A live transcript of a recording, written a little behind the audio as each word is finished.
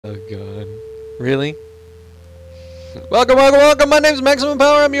Oh god. Really? Welcome, welcome, welcome! My name's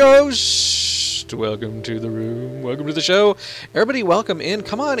MaximumPower, I'm your host! Welcome to the room, welcome to the show. Everybody welcome in,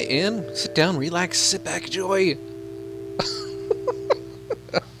 come on in, sit down, relax, sit back, enjoy. You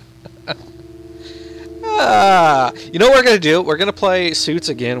know what we're gonna do? We're gonna play Suits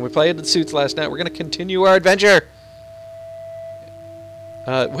again. We played the Suits last night. We're gonna continue our adventure.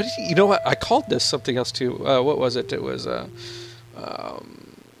 What did you know what? I called this something else too. What was it? It was,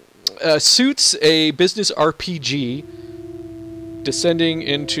 Suits, a business RPG descending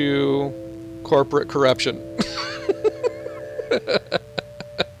into corporate corruption.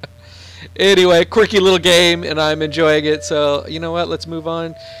 Anyway, quirky little game, and I'm enjoying it. So, you know what? Let's move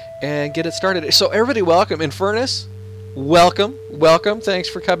on and get it started. So, everybody, welcome. Infernus, welcome, welcome. Thanks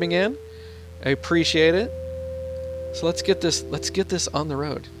for coming in. I appreciate it. So let's get this. Let's get this on the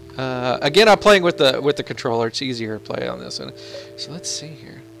road. Again, I'm playing with the controller. It's easier to play on this one. So let's see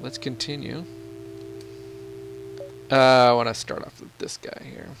here. Let's continue. I want to start off with this guy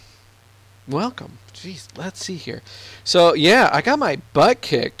here. Welcome. Jeez, let's see here. So yeah, I got my butt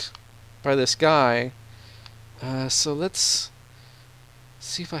kicked by this guy. So let's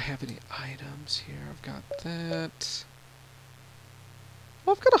see if I have any items here. I've got that.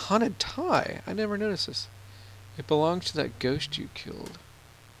 Oh, I've got a haunted tie. I never noticed this. It belongs to that ghost you killed.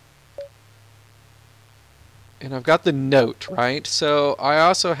 And I've got the note, right? So I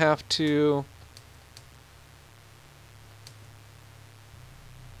also have to...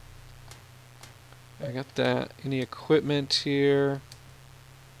 I got that. Any equipment here?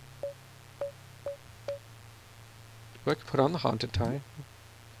 I could put on the haunted tie.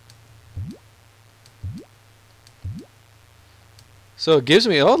 So it gives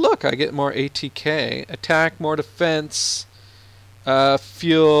me, oh look, I get more ATK. Attack, more defense,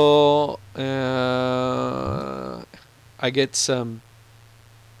 fuel, I get some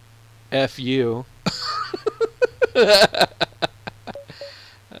FU. Let's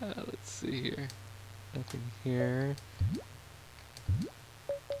see here. Nothing here.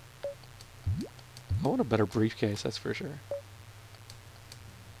 I want a better briefcase, that's for sure.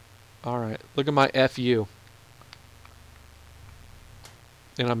 Alright, look at my FU.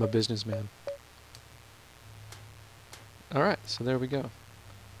 And I'm a businessman. Alright, so there we go.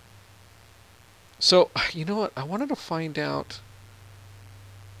 So, you know what? I wanted to find out...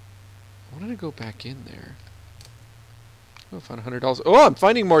 I wanted to go back in there. Oh, I found $100. Oh, I'm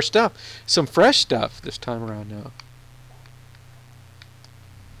finding more stuff. Some fresh stuff this time around now.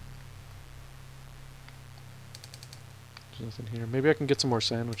 There's nothing here. Maybe I can get some more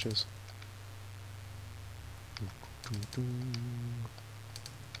sandwiches.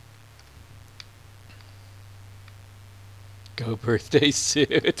 Go birthday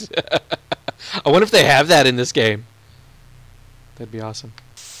suit. I wonder if they have that in this game. That'd be awesome.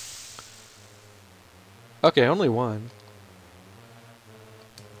 Okay, only one.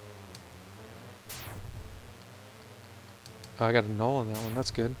 Oh, I got a null on that one. That's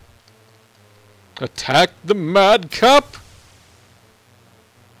good. Attack the Mad Cup!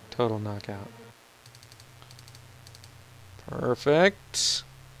 Total knockout. Perfect.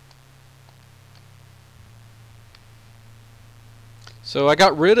 So I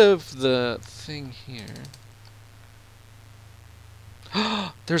got rid of the thing here.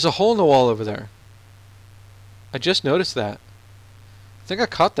 There's a hole in the wall over there. I just noticed that. I think I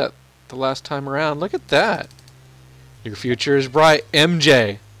caught that the last time around. Look at that. Your future is bright.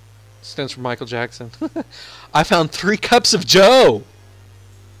 MJ. Stands for Michael Jackson. I found 3 cups of Joe.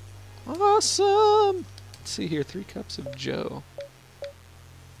 Awesome. Let's see here. 3 cups of Joe.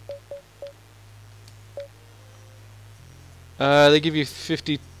 They give you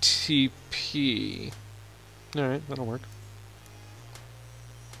 50 TP. Alright, that'll work.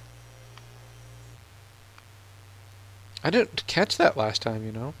 I didn't catch that last time,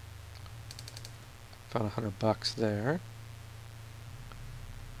 you know. Found $100 there.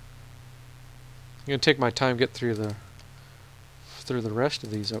 I'm gonna take my time, get through the rest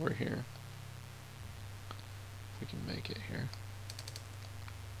of these over here. If we can make it here.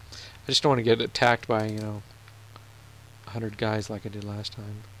 I just don't want to get attacked by, you know, 100 guys like I did last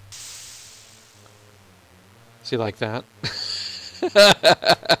time. See, like that?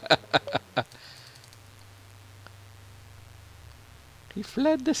 He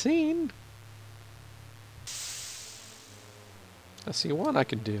fled the scene. Let's see what I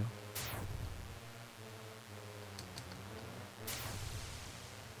can do.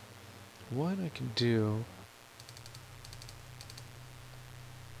 What I can do.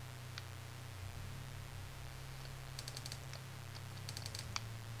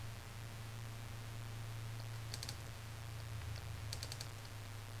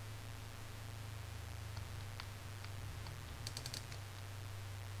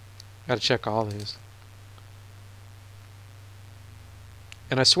 Gotta check all these.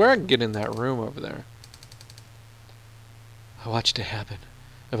 And I swear I can get in that room over there. I watched it happen.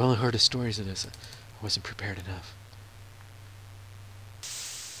 I've only heard of stories of this. I wasn't prepared enough.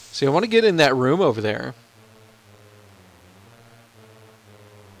 See, I want to get in that room over there.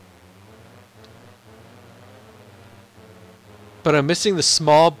 But I'm missing the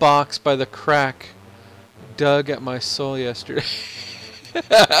small box by the crack dug at my soul yesterday.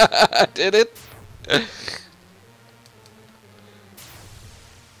 Did it?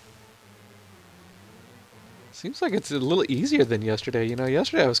 Seems like it's a little easier than yesterday. You know,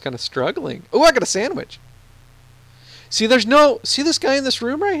 yesterday I was kind of struggling. Oh, I got a sandwich. See, there's no... See this guy in this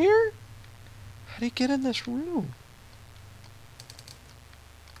room right here? How did he get in this room?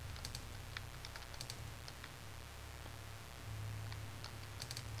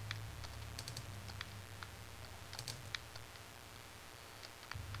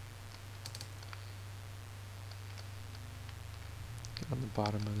 Get on the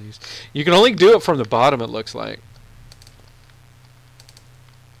bottom of these. You can only do it from the bottom, it looks like.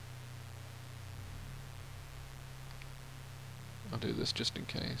 I'll do this just in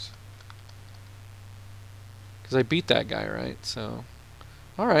case. Because I beat that guy, right? So,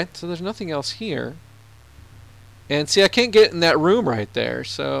 alright, so there's nothing else here. And see, I can't get in that room right there,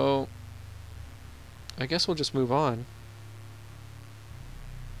 so I guess we'll just move on.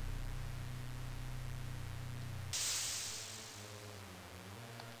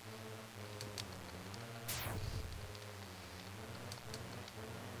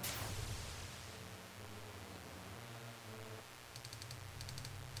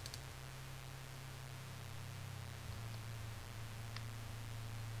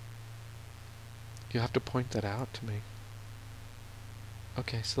 You have to point that out to me.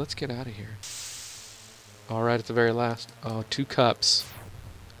 Okay, so let's get out of here. Alright, at the very last. Oh, 2 cups.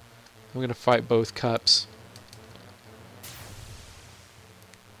 I'm gonna fight both cups.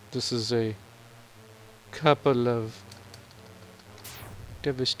 This is a couple of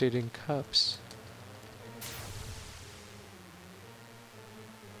devastating cups.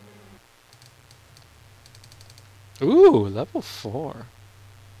 Ooh, level 4.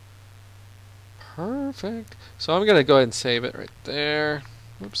 Perfect. So I'm gonna go ahead and save it right there.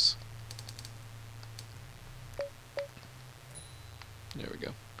 Whoops. There we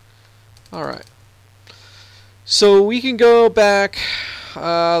go. Alright. So we can go back.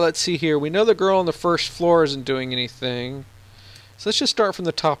 Let's see here. We know the girl on the first floor isn't doing anything. So let's just start from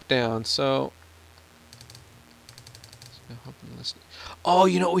the top down. So. Oh,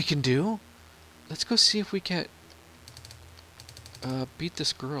 you know what we can do? Let's go see if we can't beat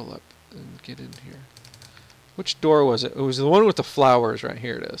this girl up and get in here. Which door was it? It was the one with the flowers right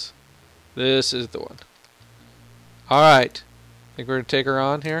here. It is. This is the one. Alright. Think we're going to take her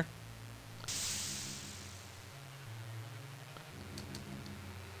on here?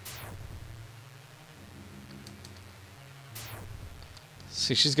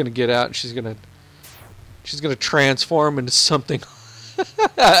 See, she's going to get out and she's going to transform into something.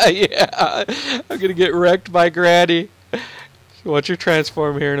 Yeah. I'm going to get wrecked by Granny. Watch her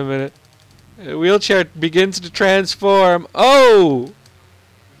transform here in a minute. The wheelchair begins to transform. Oh!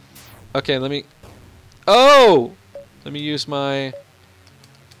 Okay, let me... Oh! Let me use my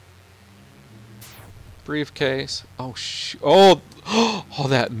briefcase. Oh, oh! Oh,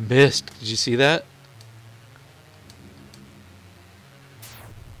 that missed. Did you see that?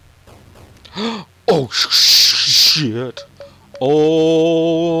 Oh, shit.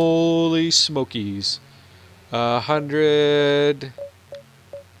 Holy smokies. 100...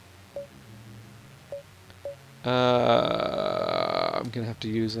 I'm gonna have to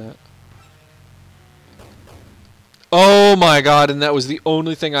use that. Oh my god, and that was the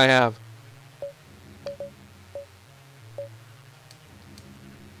only thing I have.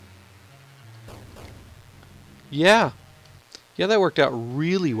 Yeah. Yeah, that worked out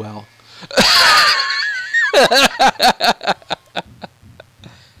really well.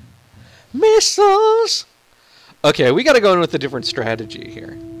 Missiles! Okay, we gotta go in with a different strategy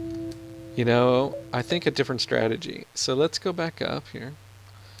here. You know, I think a different strategy. So let's go back up here.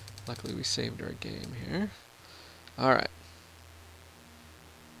 Luckily we saved our game here. Alright.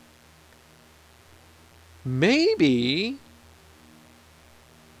 Maybe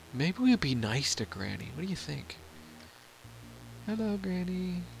we'd be nice to Granny. What do you think? Hello,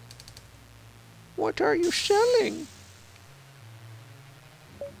 Granny. What are you selling?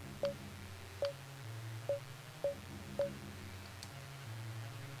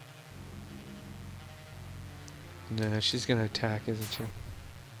 No, she's gonna attack, isn't she?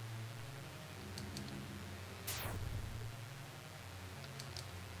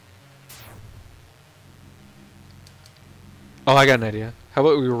 Oh, I got an idea. How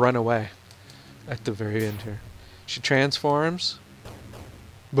about we run away at the very end here? She transforms.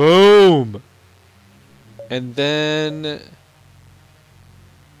 Boom! And then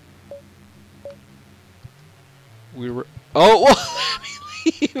we were. Oh,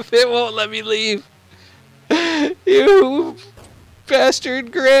 it won't let me leave. It won't let me leave. You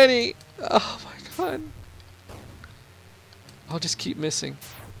bastard granny. Oh my god. I'll just keep missing.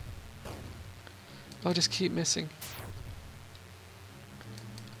 I'll just keep missing.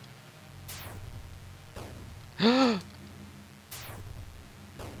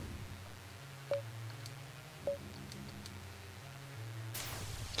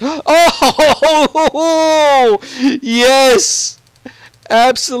 Oh! Yes!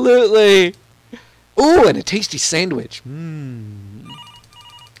 Absolutely! Ooh, and a tasty sandwich. Mmm.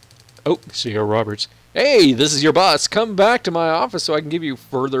 Oh, C.R. Roberts. Hey, this is your boss. Come back to my office so I can give you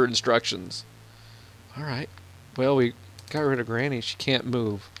further instructions. Alright. Well, we got rid of Granny. She can't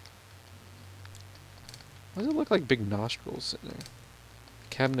move. Why does it look like big nostrils in there?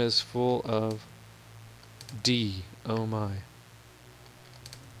 Cabinet is full of D. Oh my.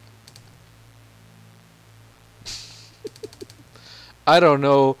 I don't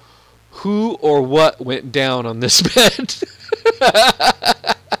know who or what went down on this bed.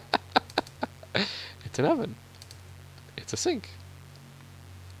 It's an oven. It's a sink.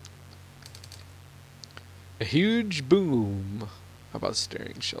 A huge boom. How about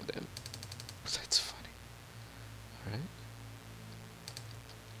staring shell down? That's funny. Alright.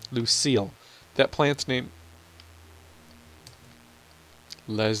 Lucille. That plant's name.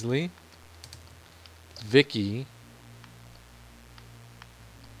 Leslie. Vicky.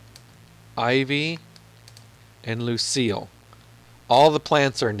 Ivy. And Lucille. All the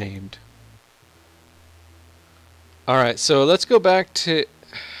plants are named. Alright, so let's go back to...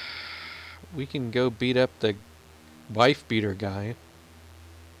 We can go beat up the wife beater guy.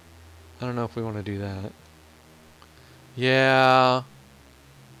 I don't know if we want to do that. Yeah.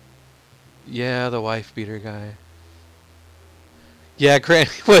 Yeah, the wife beater guy. Yeah,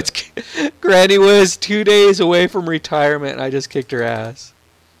 Granny was 2 days away from retirement and I just kicked her ass.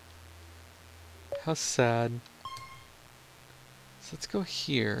 How sad. So let's go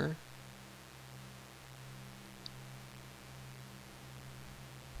here.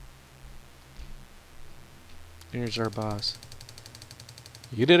 Here's our boss.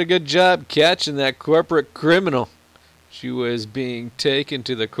 You did a good job catching that corporate criminal. She was being taken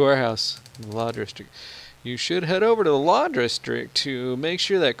to the courthouse in the law district. You should head over to the law district to make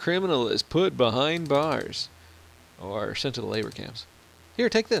sure that criminal is put behind bars or sent to the labor camps. Here,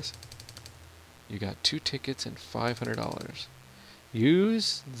 take this. You got 2 tickets and $500.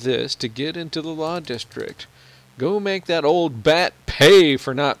 Use this to get into the law district. Go make that old bat pay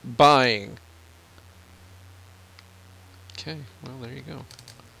for not buying. Okay, well, there you go.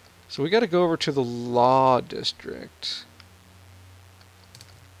 So we got to go over to the law district.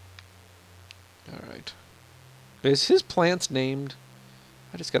 Alright. Is his plants named?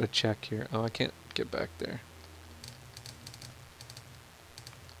 I just got to check here. Oh, I can't get back there.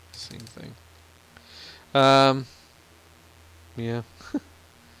 Same thing. Yeah.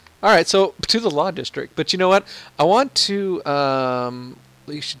 Alright, so to the law district. But you know what? I want to,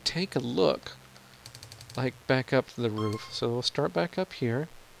 you should take a look. Like back up to the roof. So we'll start back up here.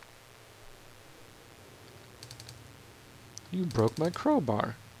 You broke my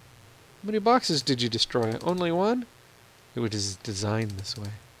crowbar. How many boxes did you destroy? Only one? It was designed this way.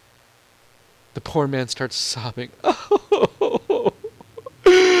 The poor man starts sobbing. Oh,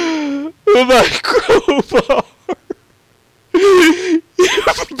 my crowbar! You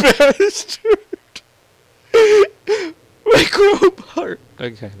bastard! My crowbar!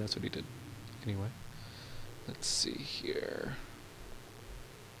 Okay, that's what he did. Anyway. Let's see here.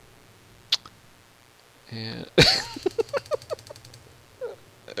 And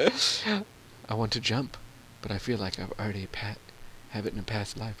I want to jump, but I feel like I've already have it in a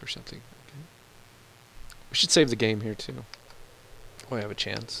past life or something. Okay. We should save the game here too. Oh, I have a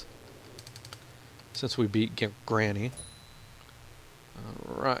chance. Since we beat Granny.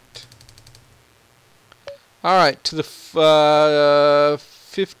 Alright. Alright, to the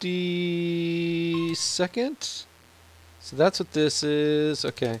 52nd. So that's what this is.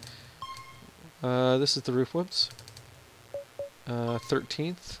 Okay. This is the roof. Whoops.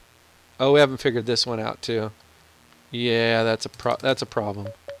 13th. Oh, we haven't figured this one out too. Yeah, that's a problem.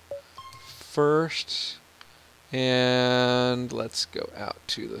 First, and let's go out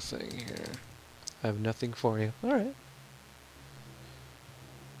to the thing here. I have nothing for you. All right.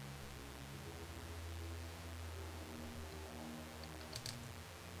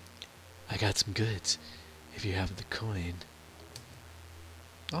 I got some goods. If you have the coin.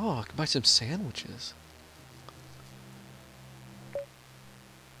 Oh, I can buy some sandwiches.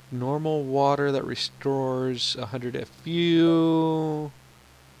 Normal water that restores 100 FU.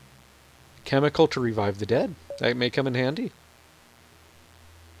 Chemical to revive the dead. That may come in handy.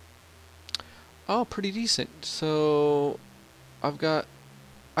 Oh, pretty decent. So, I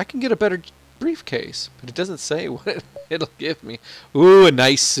can get a better briefcase, but it doesn't say what it'll give me. Ooh, a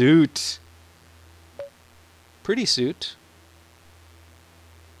nice suit. Pretty suit.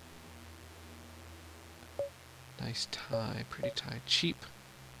 Nice tie, pretty tie. Cheap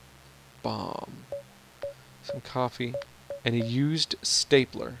bomb. Some coffee. And a used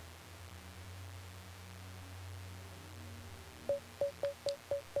stapler.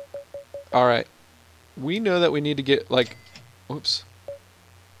 Alright. We know that we need to get, like... Whoops.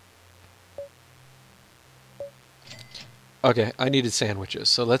 Okay, I needed sandwiches.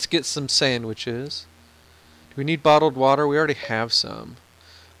 So let's get some sandwiches. Do we need bottled water? We already have some.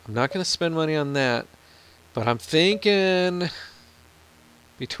 I'm not going to spend money on that. But I'm thinking...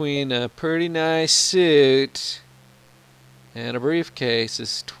 between a pretty nice suit and a briefcase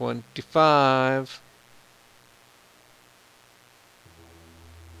is 25.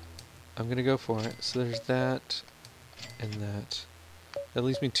 I'm gonna go for it. So there's that and that. That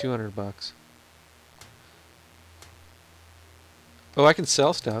leaves me 200 bucks. Oh, I can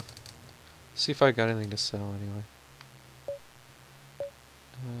sell stuff. See if I got anything to sell anyway.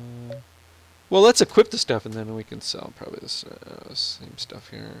 Well, let's equip the stuff and then we can sell probably this same stuff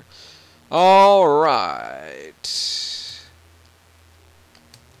here. All right.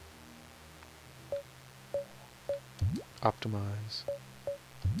 Optimize.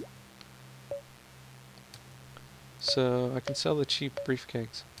 So I can sell the cheap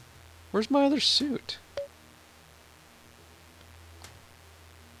briefcase. Where's my other suit?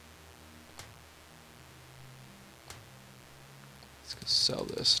 Let's go sell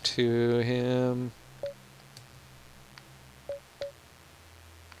this to him.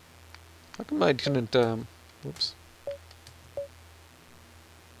 How come I couldn't, whoops.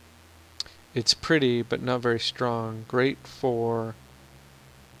 It's pretty, but not very strong. Great for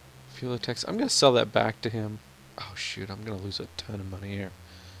fuel attacks. I'm going to sell that back to him. Oh, shoot. I'm going to lose a ton of money here.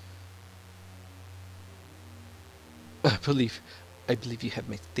 I believe you have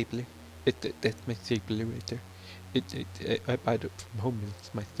my stapler. That's my stapler right there. I bought it from home and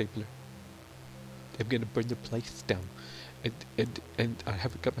it's my stapler. I'm going to burn the place down. And I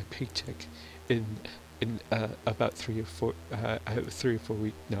haven't got my paycheck in about 3 or 4 I have 3 or 4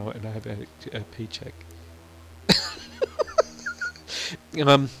 weeks now, and I haven't had a paycheck.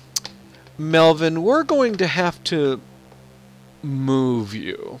 Melvin, we're going to have to move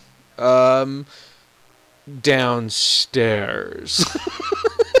you downstairs.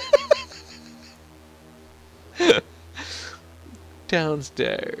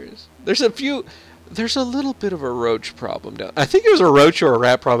 Downstairs. There's a little bit of a roach problem down. I think it was a roach or a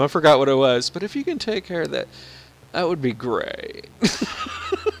rat problem. I forgot what it was. But if you can take care of that, that would be great.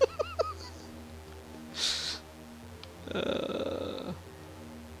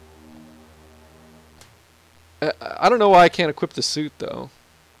 I don't know why I can't equip the suit, though.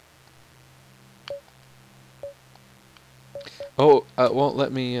 Oh, it won't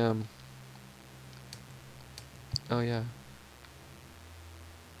let me, Oh, yeah.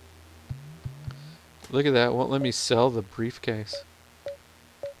 Look at that. It won't let me sell the briefcase.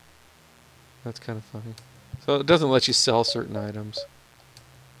 That's kind of funny. So it doesn't let you sell certain items.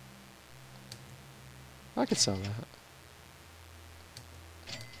 I could sell that.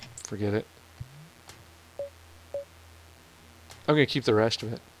 Forget it. I'm going to keep the rest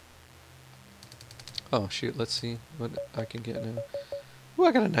of it. Oh, shoot. Let's see what I can get now. Ooh,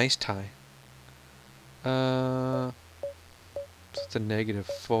 I got a nice tie. It's a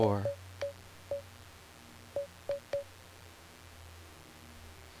 -4.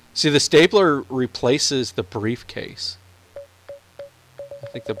 See, the stapler replaces the briefcase. I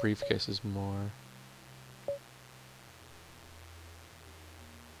think the briefcase is more.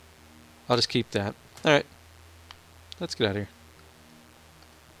 I'll just keep that. Alright. Let's get out of here.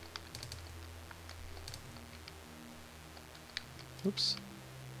 Oops.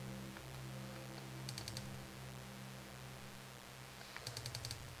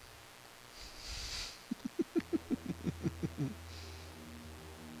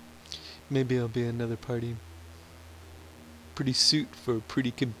 Maybe I'll be another party. Pretty suit for a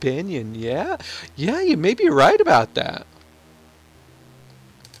pretty companion, yeah? Yeah, you may be right about that.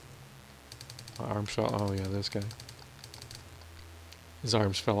 My arms fell. Oh, yeah, this guy. His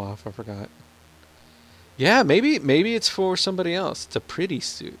arms fell off, I forgot. Yeah, maybe it's for somebody else. It's a pretty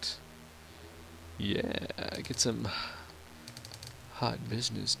suit. Yeah, get some Hot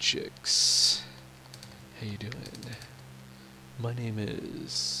business chicks. How you doing? My name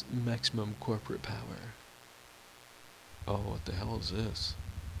is Maximum Corporate Power. Oh, what the hell is this?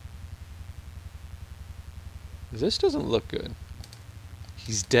 This doesn't look good.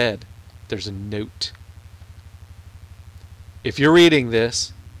 He's dead. There's a note. If you're reading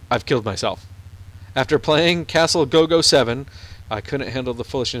this, I've killed myself. After playing Castle Go-Go 7, I couldn't handle the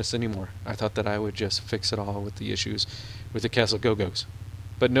foolishness anymore. I thought that I would just fix it all with the issues with the Castle Go-Go's.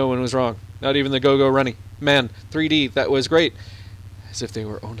 But no one was wrong. Not even the Go-Go Runny. Man, 3D, that was great. As if they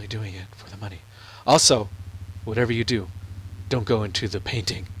were only doing it for the money. Also, whatever you do, don't go into the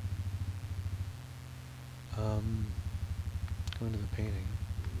painting. Go into the painting.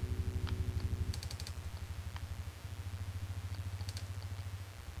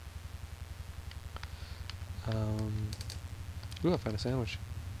 Ooh, I found a sandwich.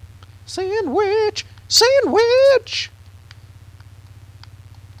 Sandwich! Sandwich!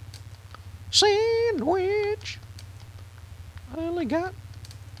 Sandwich! I only got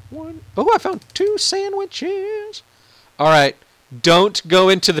one. Oh, I found 2 sandwiches! Alright, don't go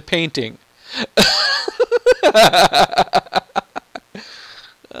into the painting.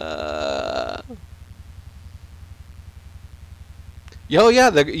 Oh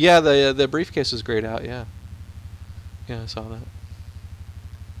yeah, the briefcase was grayed out. Yeah, I saw that.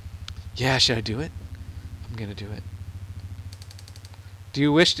 Yeah, should I do it? I'm gonna do it. Do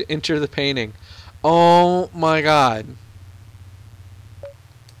you wish to enter the painting? Oh my God!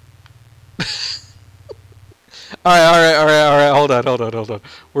 All right. Hold on.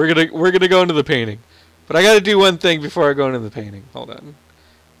 We're gonna go into the painting, but I gotta do one thing before I go into the painting. Hold on.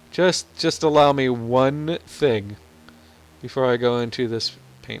 Just allow me one thing before I go into this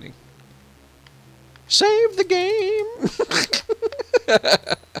painting. Save the game.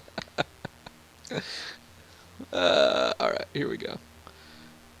 All right, here we go.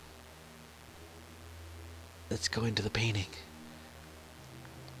 Let's go into the painting.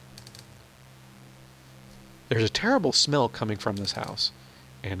 There's a terrible smell coming from this house,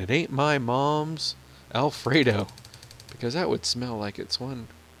 and it ain't my mom's Alfredo, because that would smell like it's one.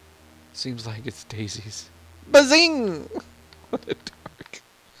 Seems like it's Daisy's. Bazing! What a dork.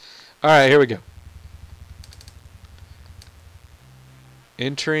 Alright, here we go.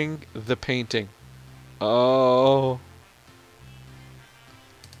 Entering the painting. Oh.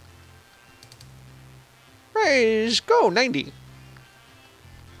 Praise go 90.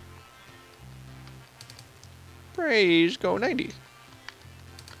 Praise go 90.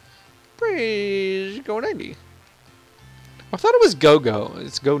 Praise go 90. I thought it was go-go.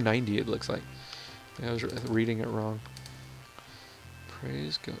 It's go 90 it looks like. I was reading it wrong.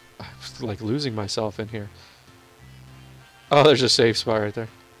 Praise go. I'm like losing myself in here. Oh, there's a safe spot right there.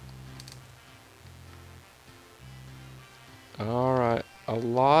 Alright. A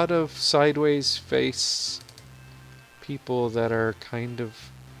lot of sideways face people that are kind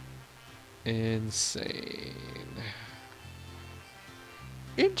of insane.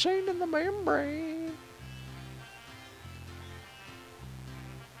 Insane in the membrane.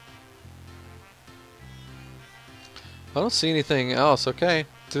 I don't see anything else. Okay.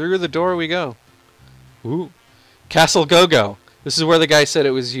 Through the door we go. Ooh. Castle Go-Go. This is where the guy said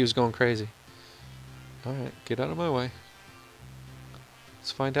he was going crazy. Alright, get out of my way.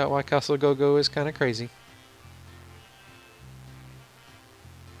 Let's find out why Castle Go-Go is kind of crazy.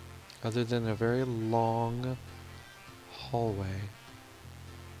 Other than a very long hallway.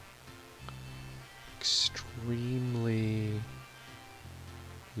 Extremely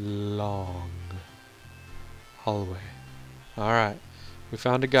long hallway. Alright, we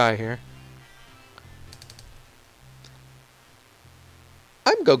found a guy here.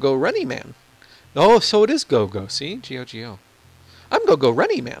 I'm Go-Go Runny Man. Oh, so it is Go-Go, see? G-O-G-O. I'm Go-Go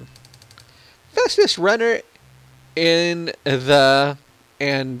Runny Man. Fastest runner in the...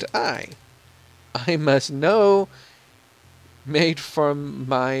 and I must know, made from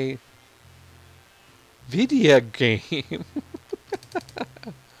my video game.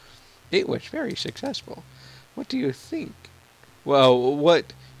 It was very successful. What do you think? Well,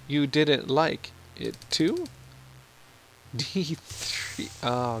 what you didn't like it too? D3.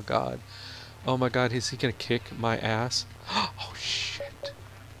 Oh God. Oh my God. Is he gonna kick my ass? Oh shit.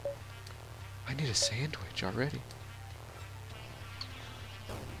 I need a sandwich already.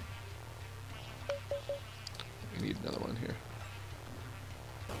 I need another one here.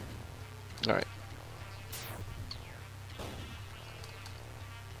 Alright.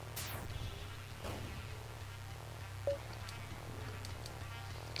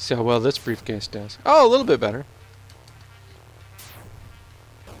 See how well this briefcase does. Oh, a little bit better.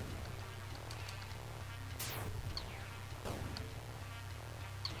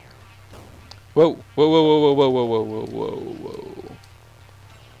 Whoa! Whoa! Whoa! Whoa! Whoa! Whoa! Whoa! Whoa! Whoa! Whoa!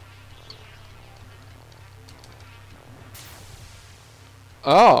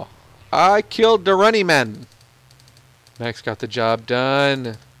 Oh! I killed the running man. Max got the job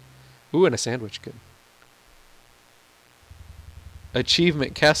done. Ooh, and a sandwich. Good.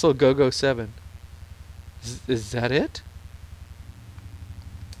 Achievement: Castle Go-Go 7. Is that it?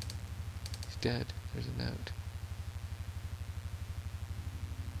 He's dead. There's a note.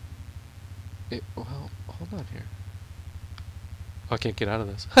 Well, hold on here. Oh, I can't get out of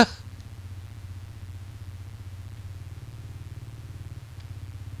this.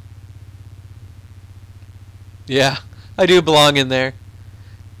 Yeah, I do belong in there.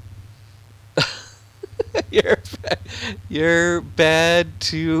 you're bad. You're bad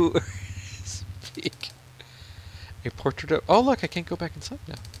to speak. A portrait of... Oh, look, I can't go back inside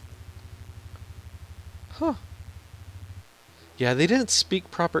now. Huh. Yeah, they didn't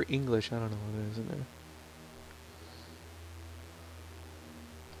speak proper English. I don't know what it is in there.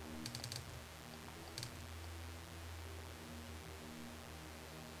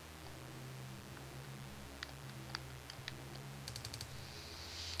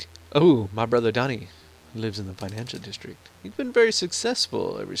 Oh, my brother Donnie lives in the financial district. He's been very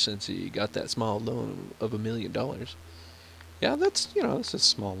successful ever since he got that small loan of $1 million. Yeah, that's, you know, that's a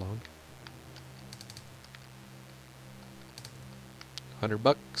small loan. $100.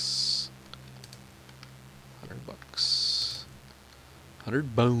 $100.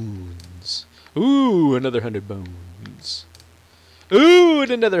 100 bones. Ooh, another 100 bones. Ooh,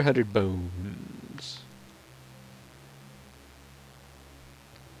 and another 100 bones.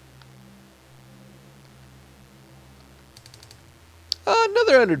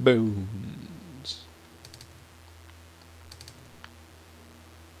 Another 100 bones.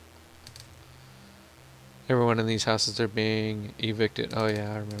 Everyone in these houses are being evicted. Oh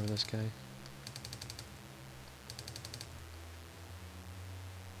yeah, I remember this guy.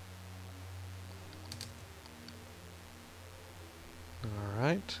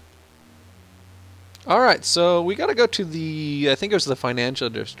 Alright. Alright, so we gotta go to the, I think it was the financial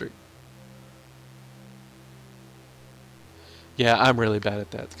district. Yeah, I'm really bad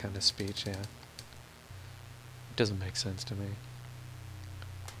at that kind of speech, yeah. It doesn't make sense to me.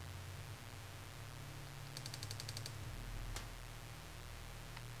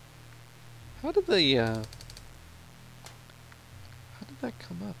 How did the, how did that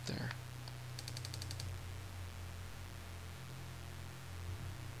come up there?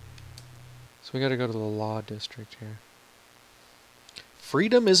 So we gotta go to the law district here.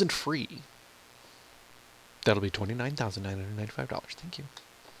 Freedom isn't free. That'll be $29,995. Thank you.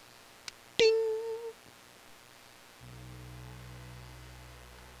 Ding!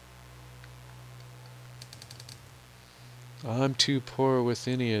 I'm too poor with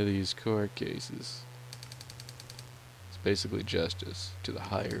any of these court cases. It's basically justice to the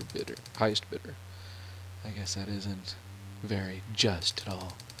highest bidder. I guess that isn't very just at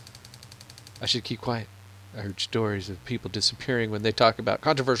all. I should keep quiet. I heard stories of people disappearing when they talk about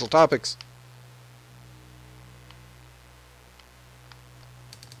controversial topics.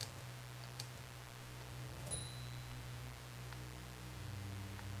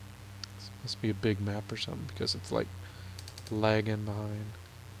 This must be a big map or something because it's like lagging behind.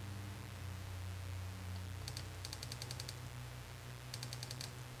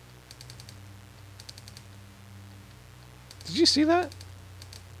 Did you see that?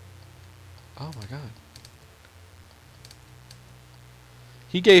 Oh my god.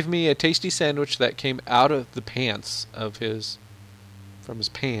 He gave me a tasty sandwich that came out of the pants of his... from his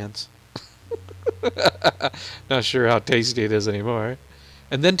pants. Not sure how tasty it is anymore.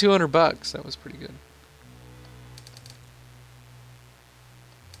 And then $200. That was pretty good.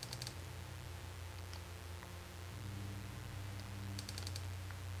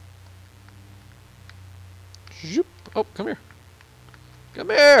 Zoop. Oh, come here. Come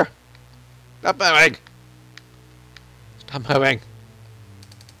here! Stop moving! Stop moving!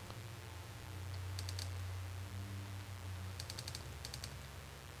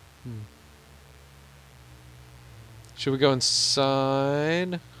 Should we go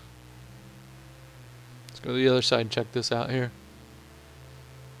inside? Let's go to the other side and check this out here.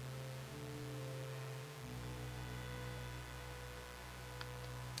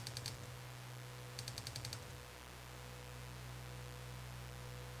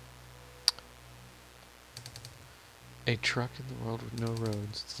 A truck in the world with no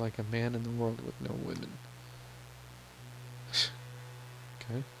roads. It's like a man in the world with no women.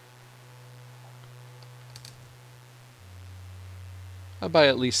 Okay. I buy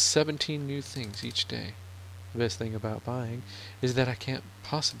at least 17 new things each day. The best thing about buying is that I can't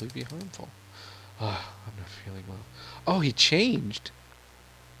possibly be harmful. Oh, I'm not feeling well. Oh, he changed.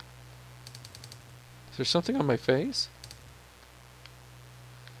 Is there something on my face?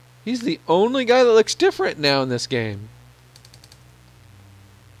 He's the only guy that looks different now in this game.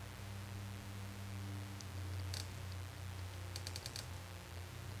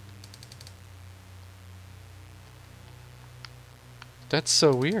 That's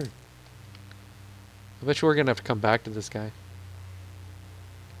so weird. I bet you we're going to have to come back to this guy.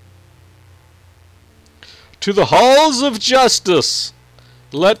 To the halls of justice!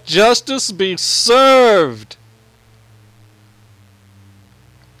 Let justice be served!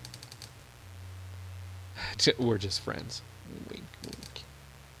 We're just friends. Wink, wink.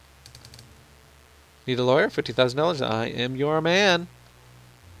 Need a lawyer? $50,000. I am your man.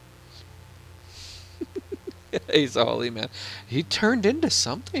 He's a holy man. He turned into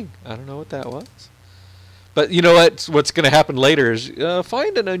something. I don't know what that was. But you know what? What's going to happen later is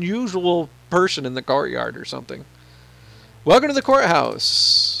find an unusual person in the courtyard or something. Welcome to the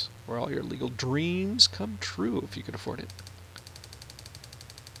courthouse, where all your legal dreams come true if you can afford it.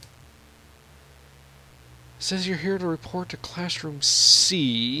 It says you're here to report to classroom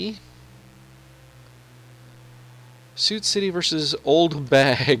C. Suit City versus Old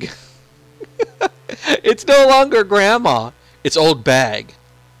Bag. It's no longer Grandma. It's Old Bag.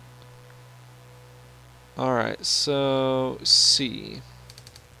 Alright, so C.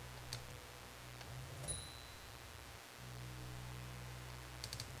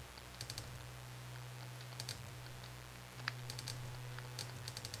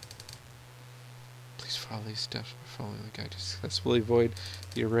 Please follow these steps by following the guide to successfully avoid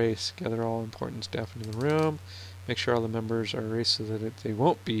the erase. Gather all important stuff into the room. Make sure all the members are erased so that they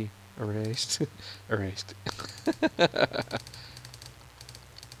won't be erased. Erased. That's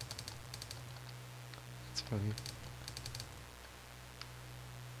funny.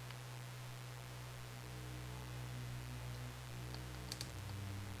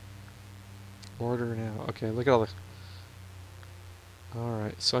 Order now. Okay, look at all the...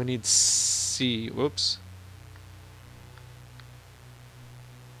 Alright, so I need C. Whoops.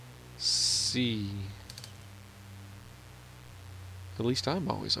 C. At least I'm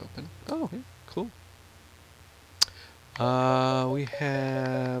always open. Oh, yeah, cool. We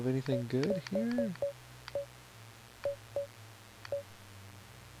have anything good here?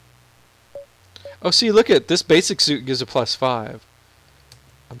 Oh, see, look at this basic suit gives a +5.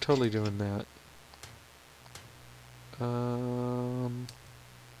 I'm totally doing that.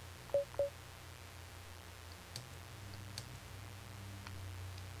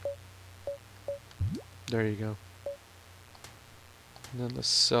 There you go. And then let's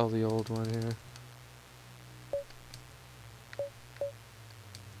sell the old one here.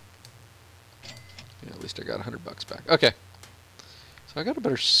 Yeah, at least I got $100 back. Okay. So I got a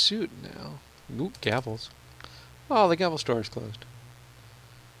better suit now. Ooh, gavels. Oh, the gavel store is closed.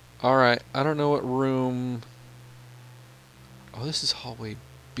 Alright, I don't know what room... Oh, this is hallway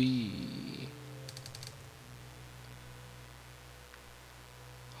B.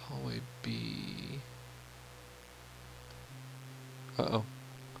 Hallway B. Uh-oh.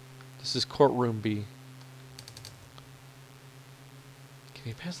 This is courtroom B. Can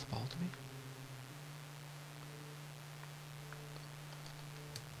you pass the ball to me?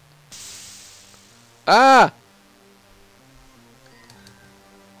 Ah!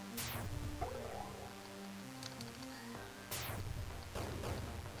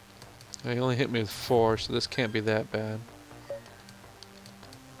 He only hit me with 4, so this can't be that bad.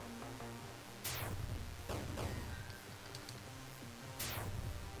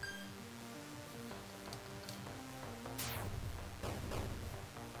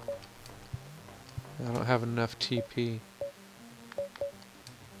 I don't have enough TP.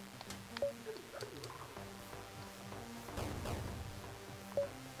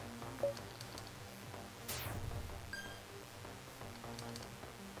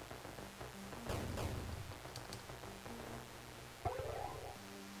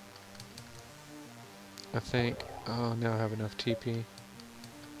 I think. Oh, now I have enough TP.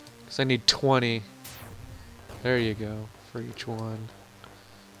 Because I need 20. There you go, for each one.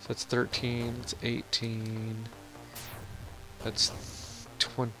 So that's 13, that's 18. That's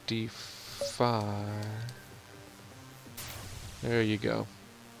 25. There you go.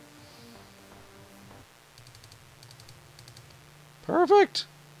 Perfect!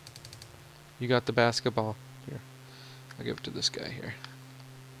 You got the basketball. Here. I'll give it to this guy here.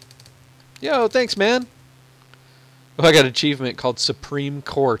 Yo, thanks, man! Oh, I got an achievement called Supreme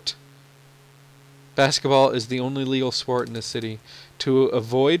Court. Basketball is the only legal sport in the city. To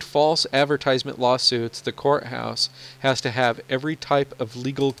avoid false advertisement lawsuits, the courthouse has to have every type of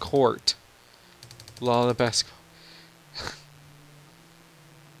legal court. Law of the basketball.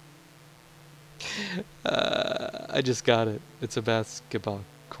 I just got it. It's a basketball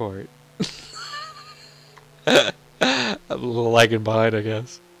court. I'm a little lagging behind, I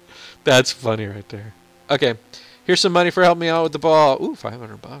guess. That's funny right there. Okay, here's some money for helping me out with the ball. Ooh,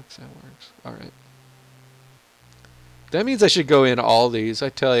 500 bucks. That works. All right. That means I should go in all these. I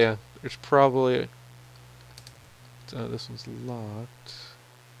tell you, there's probably. This one's locked.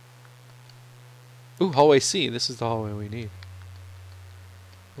 Ooh, hallway C. This is the hallway we need.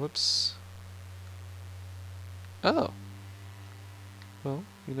 Whoops. Oh. Well,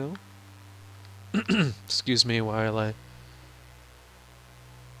 you know. Excuse me while I.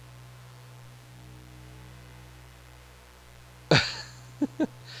 I'm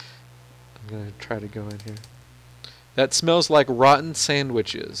gonna try to go in here. That smells like rotten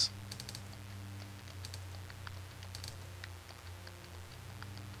sandwiches.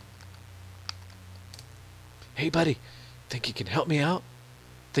 Hey, buddy. Think you can help me out?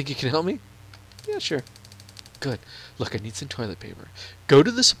 Think you can help me? Yeah, sure. Good. Look, I need some toilet paper. Go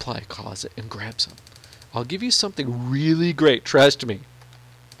to the supply closet and grab some. I'll give you something really great. Trust me.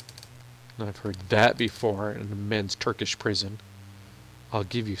 I've heard that before in a men's Turkish prison. I'll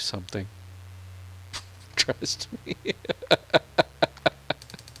give you something. Trust me.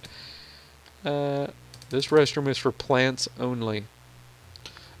 This restroom is for plants only.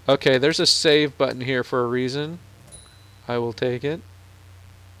 Okay, there's a save button here for a reason. I will take it.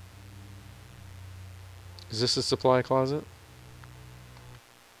 Is this a supply closet?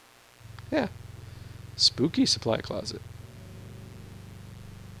 Yeah. Spooky supply closet.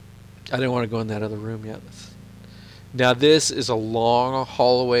 I didn't want to go in that other room yet. Now this is a long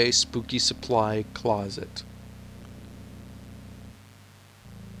hallway spooky supply closet.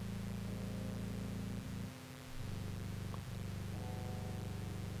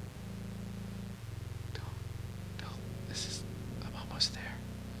 I'm almost there.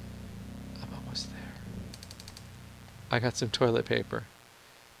 I'm almost there. I got some toilet paper.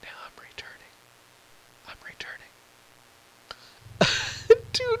 Now I'm returning.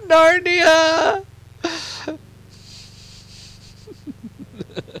 To Narnia!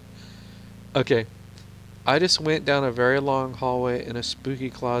 Okay. I just went down a very long hallway in a spooky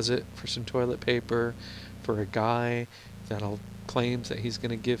closet for some toilet paper for a guy that claims that he's going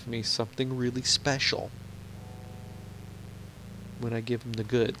to give me something really special when I give him the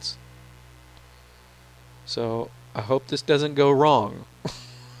goods. So, I hope this doesn't go wrong.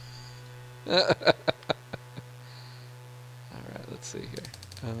 Alright, let's see here.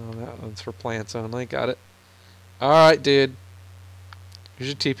 Oh, that one's for plants only. Got it. Alright, dude. Here's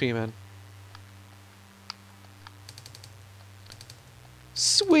your TP, man.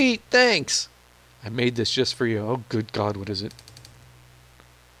 Sweet, thanks. I made this just for you. Oh, good God, what is it?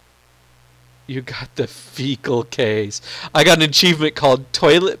 You got the fecal case. I got an achievement called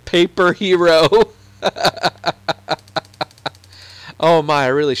Toilet Paper Hero. Oh my, I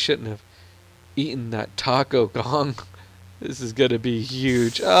really shouldn't have eaten that taco gong. This is gonna be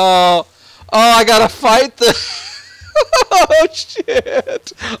huge. Oh, I gotta fight the. Oh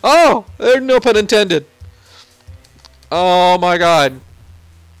shit! Oh, there's no pun intended. Oh my God.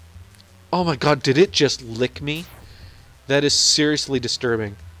 Oh my God, did it just lick me? That is seriously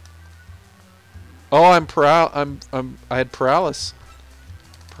disturbing. Oh, I had paralysis.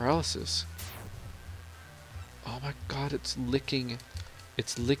 Paralysis. Oh my God, it's licking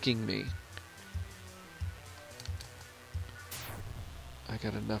me. I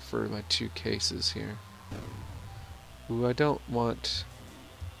got enough for my 2 cases here. Ooh, I don't want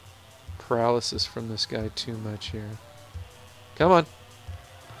paralysis from this guy too much here. Come on.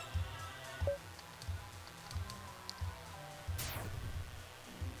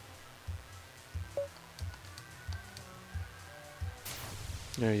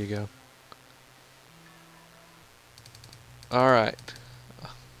 There you go. Alright.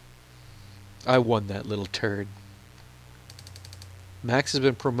 I won that little turd. Max has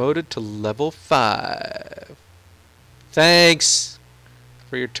been promoted to level 5. Thanks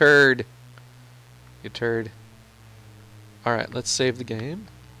for your turd. You turd. Alright, let's save the game.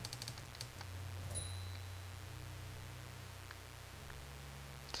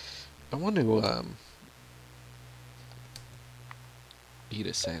 I want to eat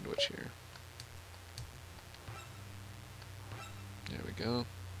a sandwich here. There we go.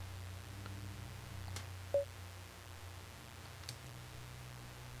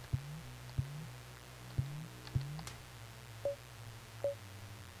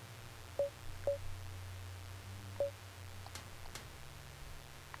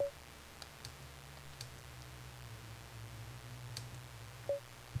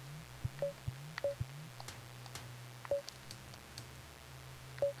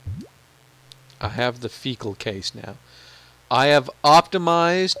 I have the fecal case now. I have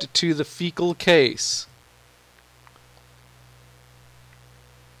optimized to the fecal case.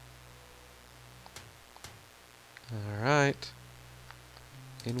 Alright.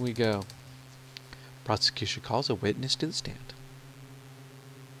 In we go. Prosecution calls a witness to the stand.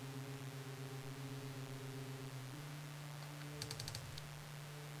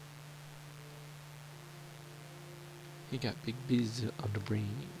 He got big biz on the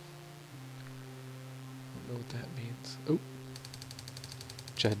brain. I don't know what that means. Oh.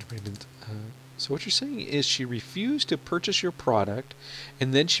 Judge Raymond. So what you're saying is she refused to purchase your product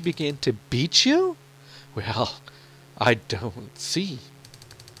and then she began to beat you? Well, I don't see.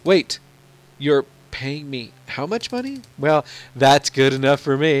 Wait, you're paying me how much money? Well, that's good enough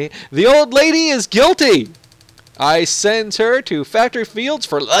for me. The old lady is guilty. I send her to factory fields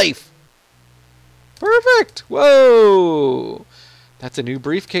for life. Perfect. Whoa. That's a new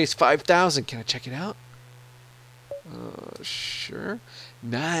briefcase, 5,000. Can I check it out? Sure.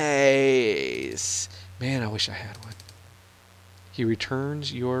 Nice. Man, I wish I had one. He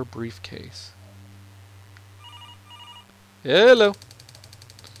returns your briefcase. Hello.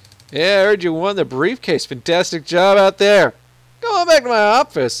 Yeah, I heard you won the briefcase. Fantastic job out there. Go on back to my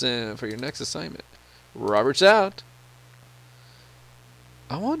office for your next assignment. Robert's out.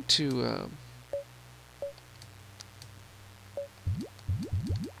 I want to...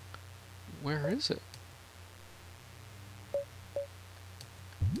 where is it?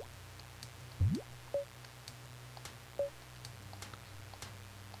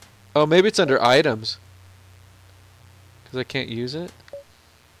 Oh, maybe it's under items. Because I can't use it.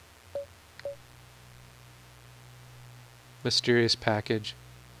 Mysterious package.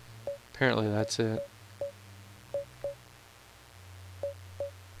 Apparently that's it.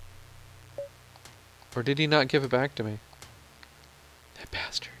 Or did he not give it back to me? That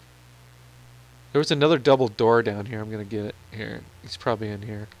bastard. There was another double door down here. I'm going to get it here. He's probably in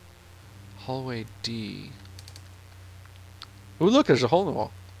here. Hallway D. Ooh, look, there's a hole in the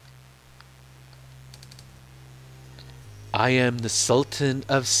wall. I am the Sultan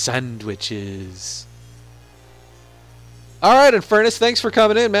of Sandwiches. Alright, Infernus, thanks for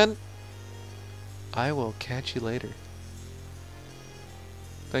coming in, man. I will catch you later.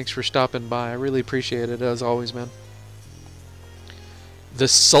 Thanks for stopping by. I really appreciate it, as always, man. The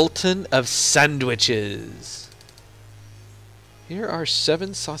Sultan of Sandwiches. Here are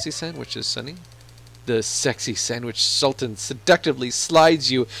 7 saucy sandwiches, Sonny. The sexy sandwich sultan seductively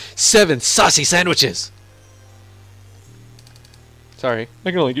slides you 7 saucy sandwiches. Sorry, I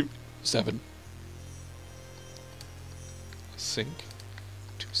can only give 7. Sink.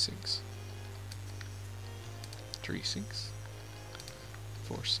 2 sinks. 3 sinks.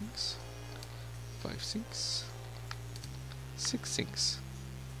 4 sinks. 5 sinks. 6 sinks.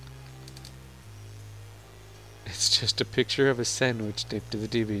 It's just a picture of a sandwich taped to the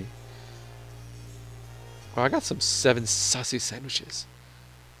TV. Well, I got some 7 saucy sandwiches.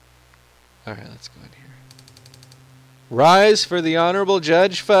 Alright, let's go in here. Rise for the Honorable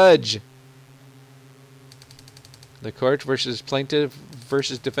Judge Fudge. The court versus plaintiff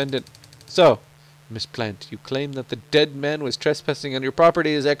versus defendant. So, Miss Plant, you claim that the dead man was trespassing on your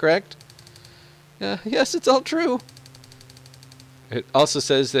property, is that correct? Yes, it's all true. It also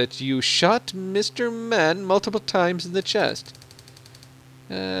says that you shot Mr. Man multiple times in the chest.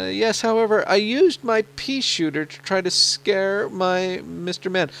 Yes, however, I used my pea shooter to try to scare my Mr.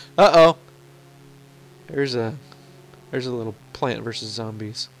 Man. Uh-oh. There's a little Plant versus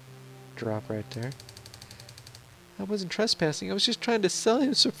Zombies drop right there. I wasn't trespassing. I was just trying to sell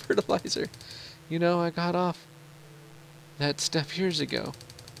him some fertilizer. You know, I got off that stuff years ago.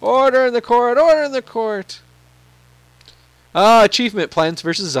 Order in the court! Order in the court! Ah, achievement, Plants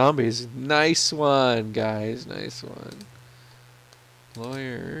versus Zombies. Nice one, guys. Nice one.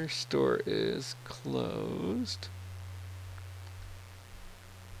 Lawyer store is closed.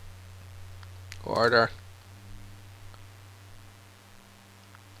 Order.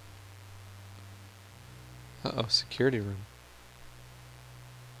 Uh-oh, security room.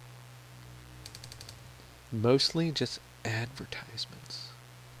 Mostly just advertisements.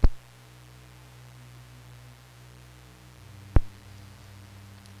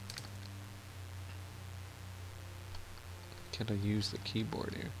 Can I use the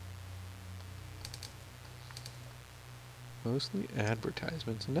keyboard here? Mostly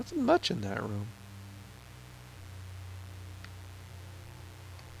advertisements. Nothing much in that room.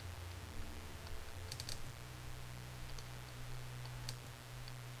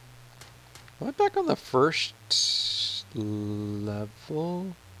 Am I back on the first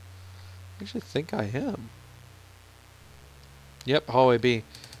level? I actually think I am. Yep, hallway B.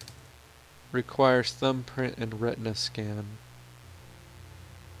 requires thumbprint and retina scan.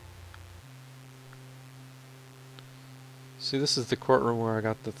 See, this is the courtroom where I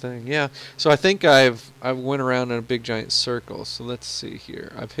got the thing. Yeah. So I think I've went around in a big giant circle. So let's see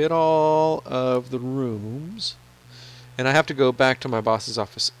here. I've hit all of the rooms, and I have to go back to my boss's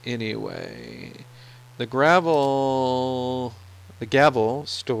office anyway. The gavel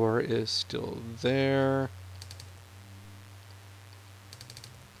store is still there.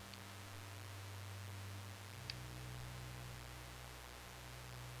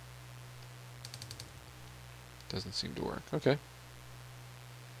 Doesn't seem to work. Okay.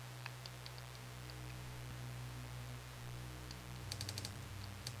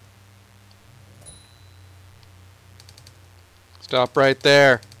 Stop right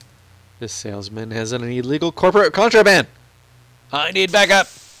there. This salesman has an illegal corporate contraband. I need backup.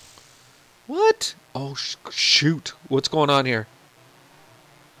 What? Oh, shoot. What's going on here?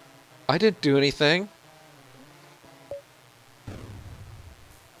 I didn't do anything.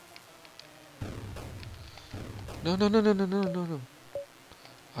 No, no, no, no, no, no, no, no.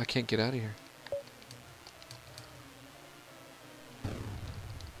 I can't get out of here.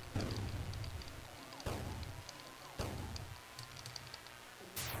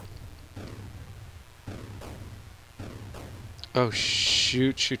 Oh,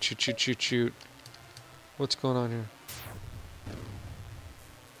 shoot, shoot, shoot, shoot, shoot, shoot. What's going on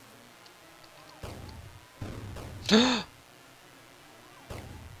here?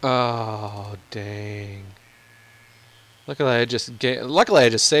 Oh, dang. Luckily I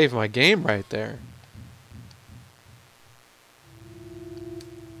just saved my game right there.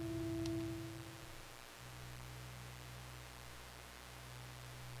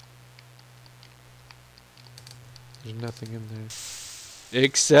 There's nothing in there.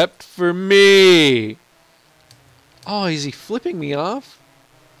 Except for me! Oh, is he flipping me off?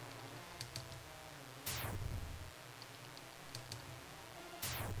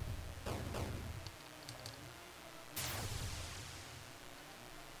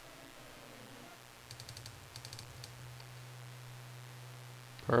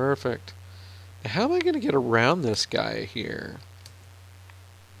 Perfect. Now, how am I going to get around this guy here?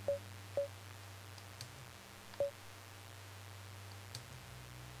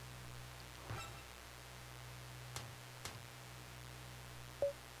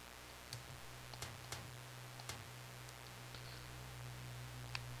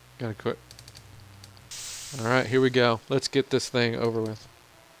 Gotta quit. Alright, here we go. Let's get this thing over with.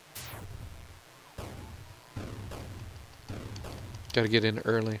 Gotta get in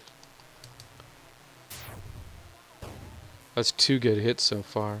early. That's 2 good hits so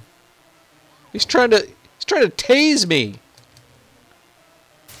far. He's trying to tase me.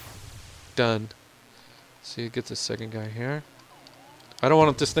 Done. See, it gets a second guy here. I don't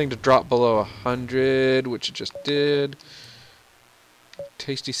want this thing to drop below 100, which it just did.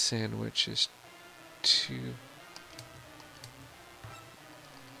 Tasty sandwich is 2.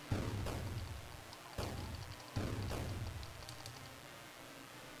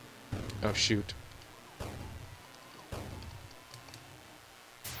 Oh, shoot.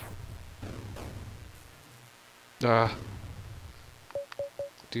 Ah.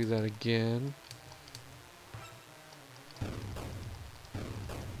 Do that again.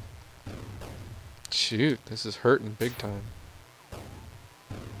 Shoot, this is hurting big time.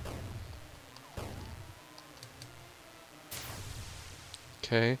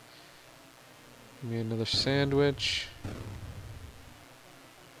 Okay. Give me another sandwich.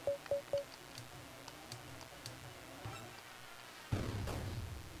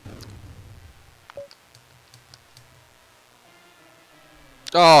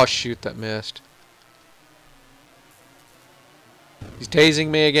 Oh, shoot, that missed. He's tasing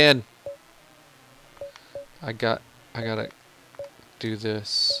me again. I gotta do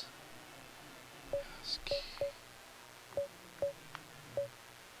this.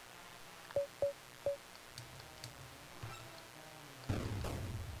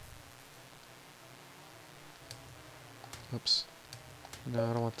 Oops. No,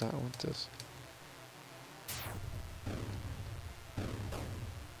 I don't want that. I want this.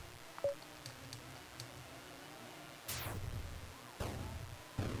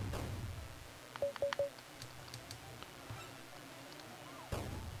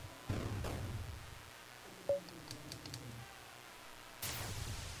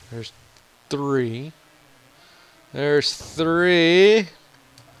 There's 3. There's 3.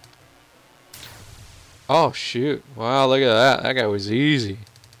 Oh, shoot. Wow, look at that. That guy was easy.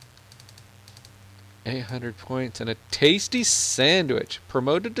 800 points and a tasty sandwich.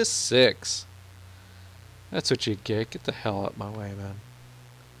 Promoted to 6. That's what you get. Get the hell out my way, man.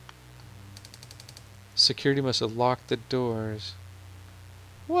 Security must have locked the doors.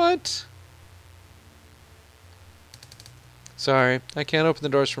 What? Sorry, I can't open the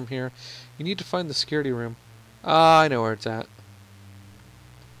doors from here. You need to find the security room. Ah, I know where it's at.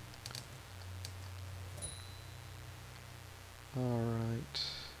 Alright.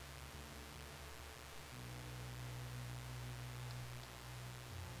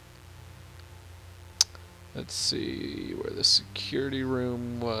 Let's see where the security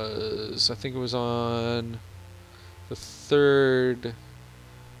room was. I think it was on the third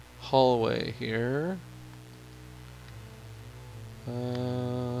hallway here.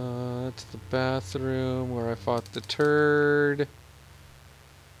 That's the bathroom where I fought the turd.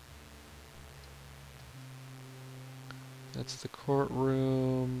 That's the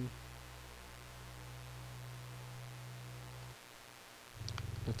courtroom.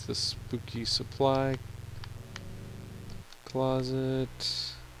 That's the spooky supply closet.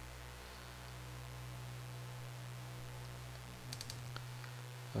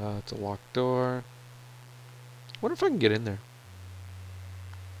 It's a locked door. Wonder if I can get in there.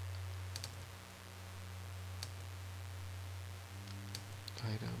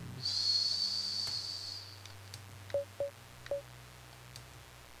 Items.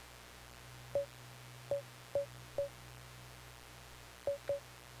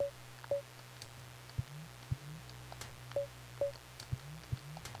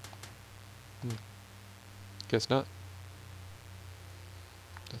 Guess not.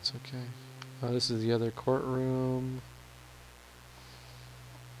 That's okay. This is the other courtroom.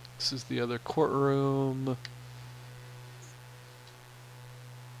 This is the other courtroom.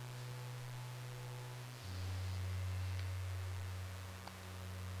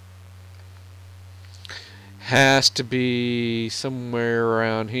 Has to be somewhere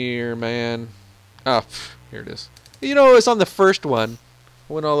around here, man. Oh, here it is. You know, it's on the first one.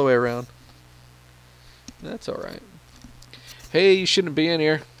 I went all the way around. That's alright. Hey, you shouldn't be in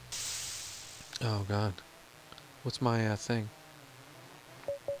here. Oh, God. What's my thing?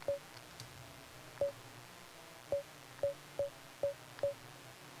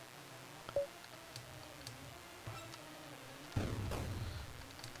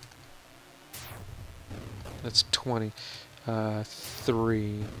 That's 20.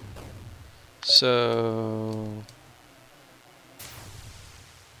 3. So...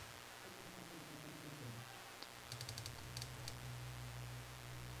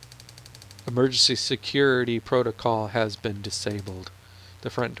 Emergency security protocol has been disabled. The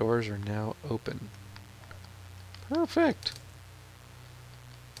front doors are now open. Perfect.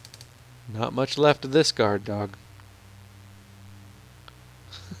 Not much left of this guard dog.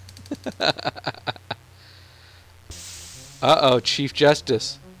 Uh-oh, Chief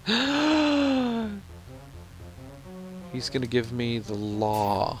Justice. He's gonna give me the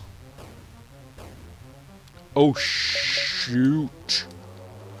law. Oh, shoot.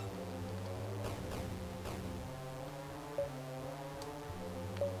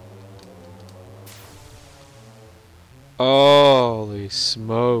 Holy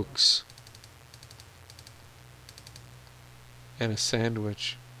smokes. And a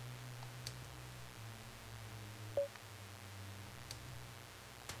sandwich.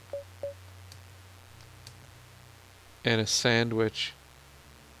 And a sandwich.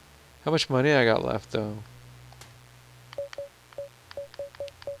 How much money I got left, though?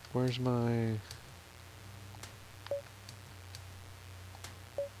 Where's my...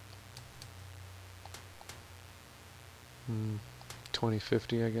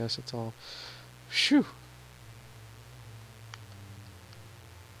 2050, I guess it's all. Phew.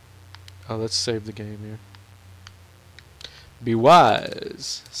 Oh, let's save the game here. Be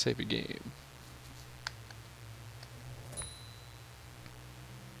wise. Save a game.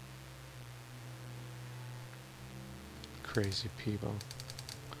 Crazy people.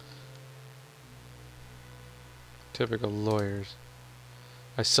 Typical lawyers.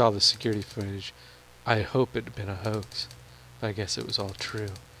 I saw the security footage. I hope it had been a hoax. I guess it was all true.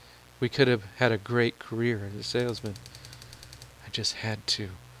 We could have had a great career as a salesman. I just had to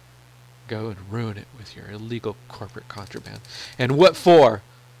go and ruin it with your illegal corporate contraband. And what for?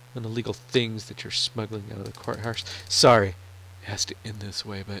 And illegal things that you're smuggling out of the courthouse. Sorry, it has to end this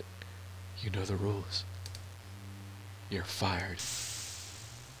way, but you know the rules. You're fired.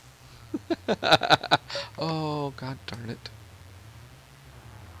 Oh, God darn it.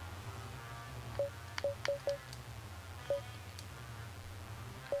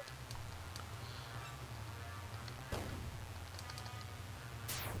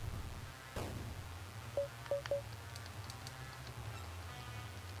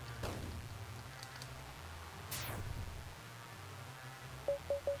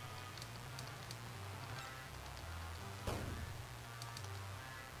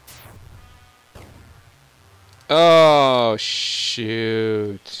 Oh,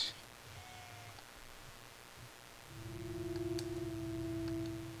 shoot.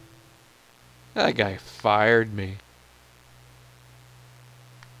 That guy fired me.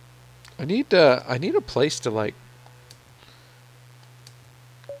 I need a place to like.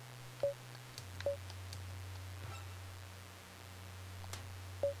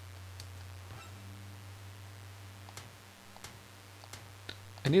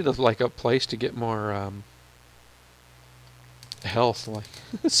 I need a place to get more health, like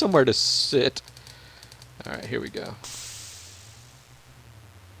somewhere to sit. All right, here we go.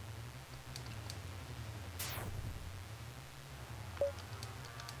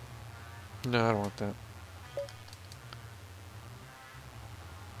 No, I don't want that.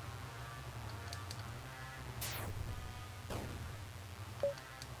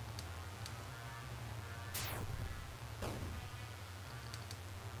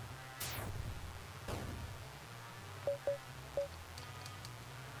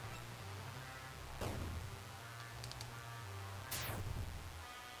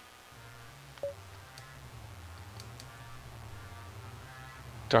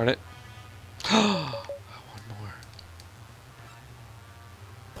 Darn it. One more.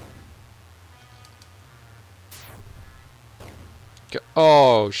 Go.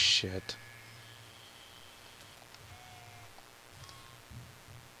 Oh, shit.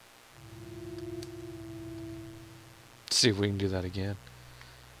 Let's see if we can do that again.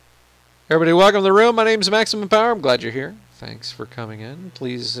 Everybody, welcome to the room. My name's MaximumPower. I'm glad you're here. Thanks for coming in.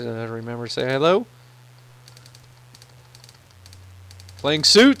 Please remember to say hello. Playing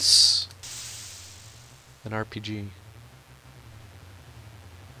Suits. An RPG.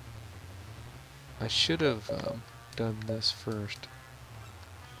 I should have done this first.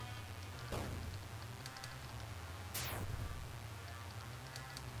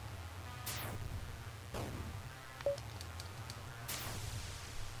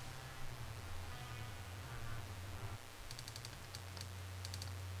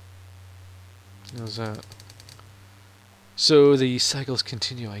 How's that? So the cycles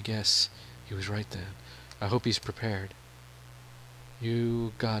continue, I guess. He was right then. I hope he's prepared.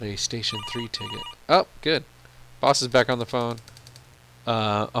 You got a Station 3 ticket. Oh, good. Boss is back on the phone.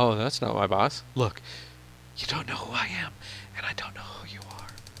 Oh, that's not my boss. Look, you don't know who I am, and I don't know who you are.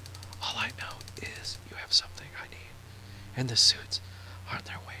 All I know is you have something I need. And the suits are on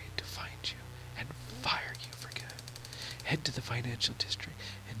their way to find you and fire you for good. Head to the financial district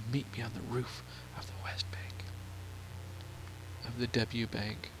and meet me on the roof of the West Bank. Of the W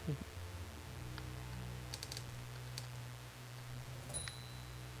Bank.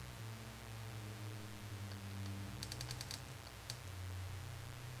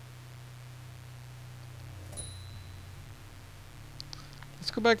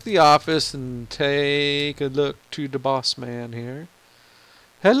 Let's go back to the office and take a look to the boss man here.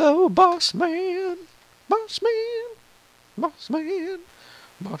 Hello, boss man. Boss man. Boss man.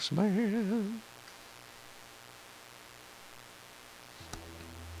 Boss man.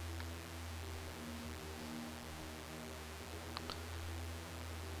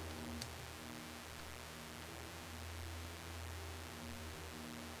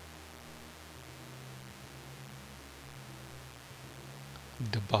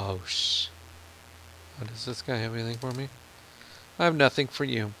 The boss. Oh, does this guy have anything for me? I have nothing for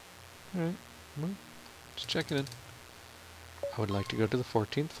you. Alright, well, just checking in. I would like to go to the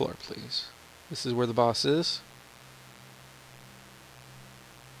 14th floor, please. This is where the boss is.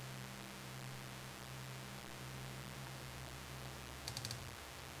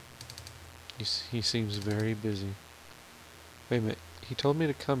 He seems very busy. Wait a minute. He told me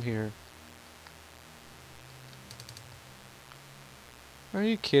to come here. Are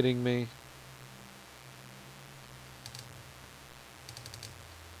you kidding me?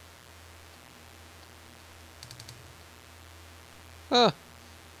 Ah.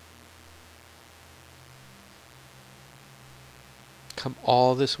 Come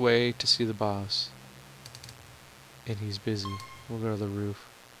all this way to see the boss. And he's busy. We'll go to the roof.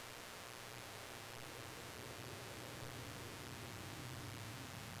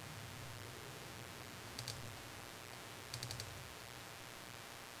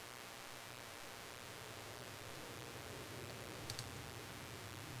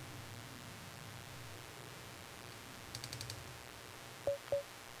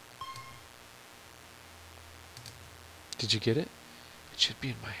 Did you get it? It should be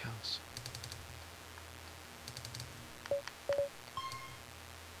in my house.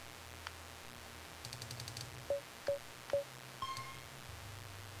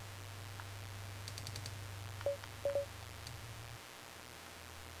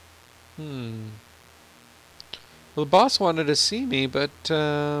 Well, the boss wanted to see me, but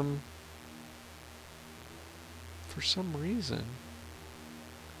for some reason.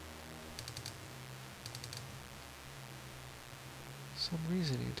 He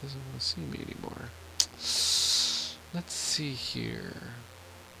doesn't want to see me anymore. Let's see here.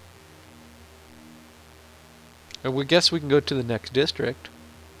 And we guess we can go to the next district.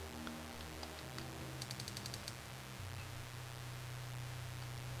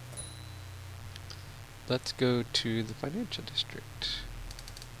 Let's go to the financial district.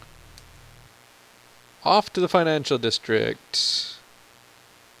 Off to the financial district.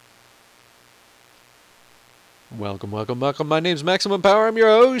 Welcome, welcome, welcome. My name's MaximumPower. I'm your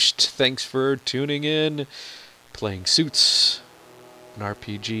host. Thanks for tuning in. Playing Suits, an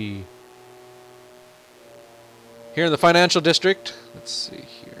RPG. Here in the financial district. Let's see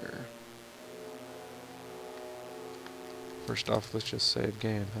here. First off, let's just save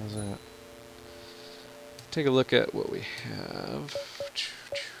game. How's that? Take a look at what we have.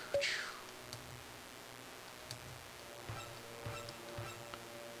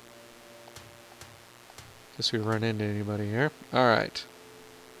 Guess we run into anybody here. Alright.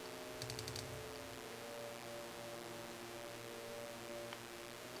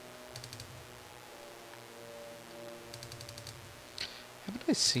 Haven't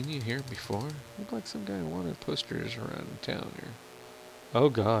I seen you here before? You look like some guy wanted posters around town here. Oh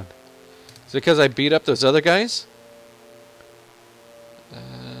god. Is it because I beat up those other guys?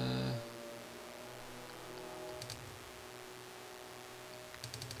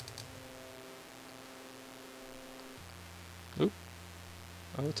 Oop.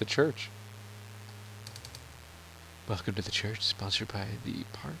 Oh, it's a church. Welcome to the church, sponsored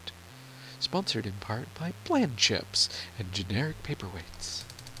in part by bland chips and generic paperweights.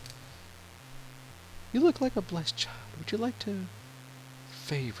 You look like a blessed child. Would you like to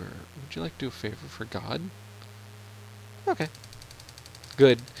do a favor for God? Okay.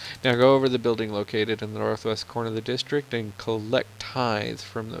 Good. Now go over the building located in the northwest corner of the district and collect tithes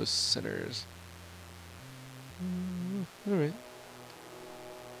from those sinners. Alright.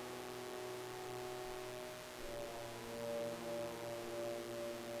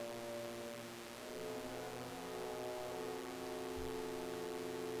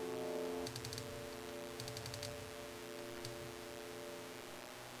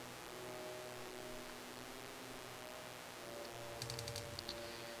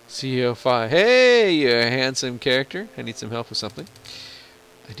 CO5. Hey, you handsome character. I need some help with something.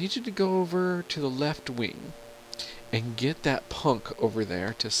 I need you to go over to the left wing and get that punk over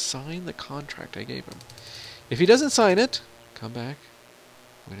there to sign the contract I gave him. If he doesn't sign it, come back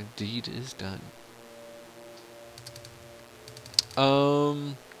when a deed is done.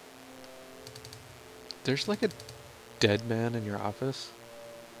 There's like a dead man in your office.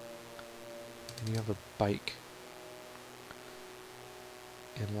 And you have a bike.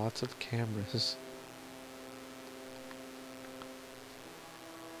 And lots of cameras.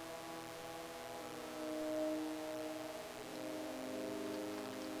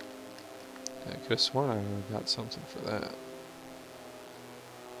 I could have sworn I got something for that.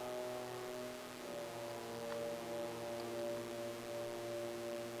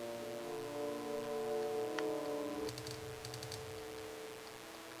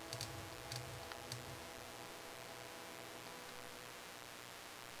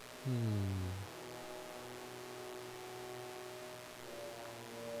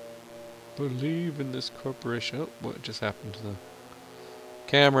 Believe in this corporation. Oh, what just happened to the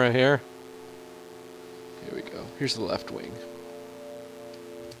camera here? Here we go. Here's the left wing.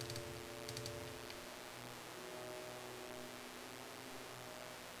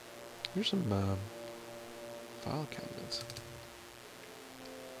 Here's some file cabinets.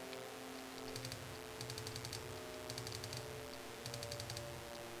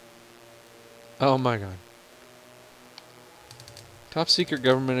 Oh my god. Top secret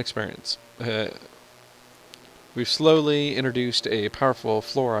government experience. We've slowly introduced a powerful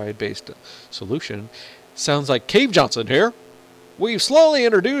fluoride-based solution. Sounds like Cave Johnson here. We've slowly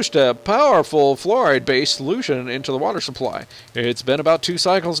introduced a powerful fluoride-based solution into the water supply. It's been about 2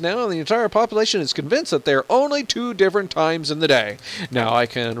 cycles now, and the entire population is convinced that there are only 2 different times in the day. Now I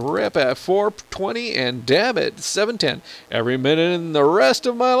can rip at 4:20 and dab at 7:10 every minute in the rest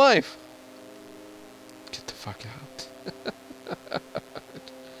of my life. Get the fuck out.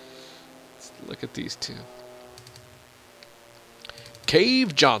 Let's look at these two.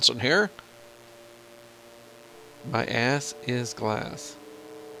 Cave Johnson here. My ass is glass.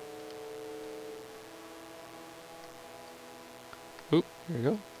 Oop, here you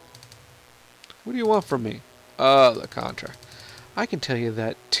go. What do you want from me? The contract. I can tell you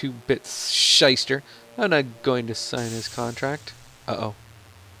that two-bit shyster. I'm not going to sign his contract. Uh-oh.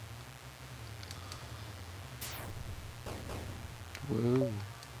 Whoa.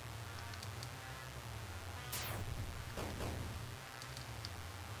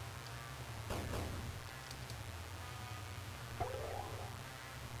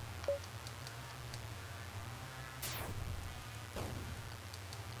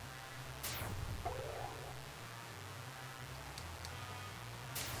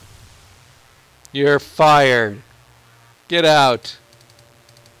 You're fired. Get out.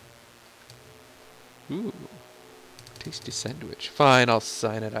 Ooh. Tasty sandwich. Fine, I'll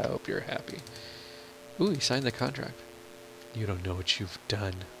sign it. I hope you're happy. Ooh, you signed the contract. You don't know what you've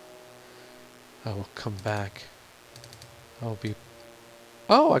done. I will come back. I'll be...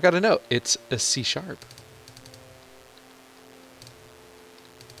 Oh, I got a note. It's a C#.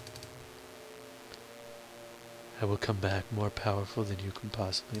 I will come back more powerful than you can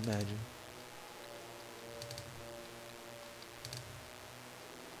possibly imagine.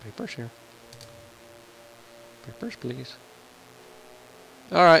 Papers here. Papers, please.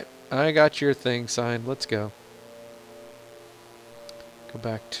 Alright, I got your thing signed. Let's go. Go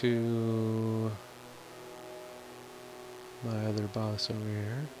back to my other boss over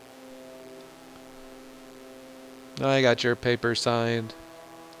here. I got your paper signed.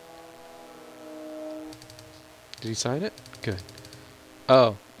 Did he sign it? Good.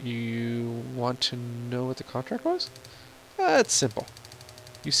 Oh, you want to know what the contract was? It's simple.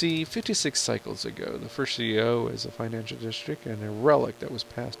 You see, 56 cycles ago, the first CEO was a financial district and a relic that was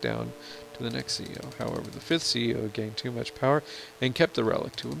passed down to the next CEO. However, the fifth CEO gained too much power and kept the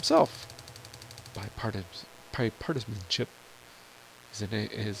relic to himself. Bipartisanship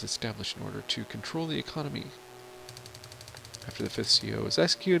is established in order to control the economy. After the fifth CEO was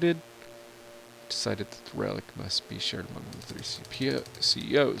executed, it decided that the relic must be shared among the three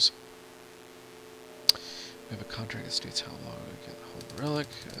CEOs. We have a contract that states how long we get the whole relic.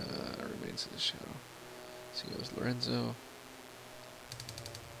 Remains in the shadow. CEO is Lorenzo.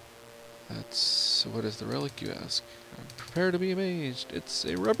 So what is the relic, you ask? Prepare to be amazed. It's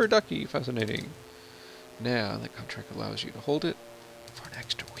a rubber ducky. Fascinating. Now, the contract allows you to hold it for an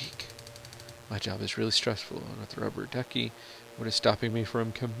extra week. My job is really stressful, and with the rubber ducky, what is stopping me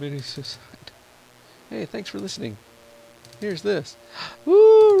from committing suicide? Hey, thanks for listening. Here's this.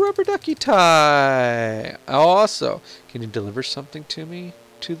 Ooh, rubber ducky tie. Also, can you deliver something to me?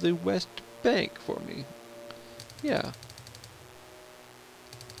 To the West Bank for me? Yeah.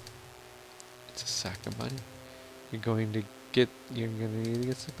 It's a sack of money. You're going to need to get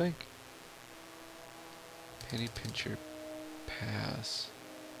to the bank. Penny pincher pass.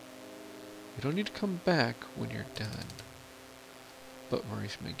 You don't need to come back when you're done. But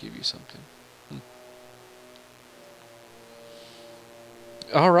Maurice may give you something.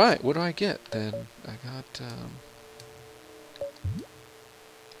 Alright, what do I get then? I got a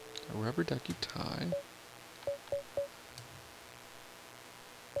rubber ducky tie.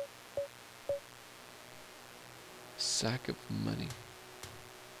 Sack of money.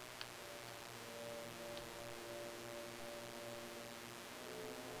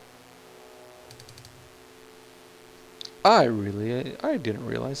 I didn't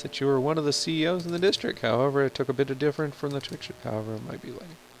realize that you were one of the CEOs in the district. However, it took a bit of different from the picture. However, it might be like,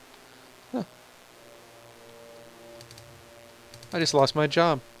 huh. I just lost my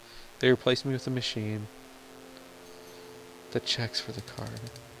job. They replaced me with a machine. The checks for the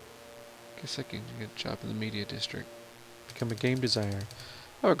card. Guess I can get a job in the media district. Become a game designer.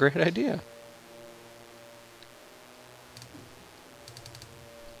 Oh, a great idea.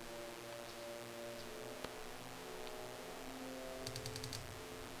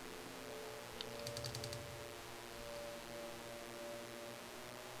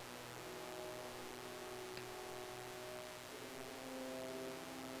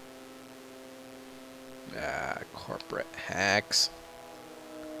 Corporate hacks.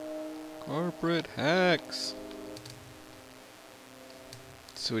 Corporate hacks.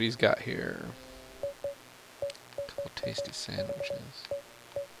 Let's see what he's got here. A couple tasty sandwiches.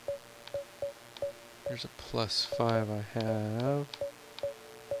 Here's a +5 I have.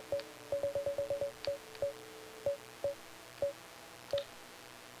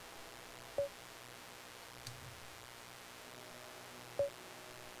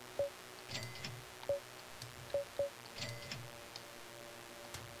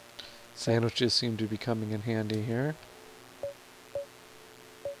 Sandwiches seem to be coming in handy here.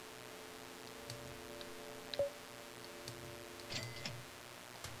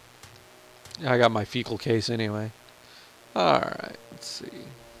 I got my fecal case anyway. Alright, let's see.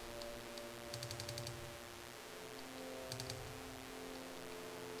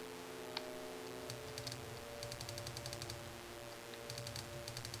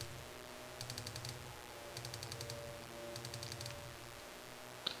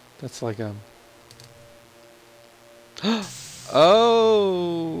 That's like a...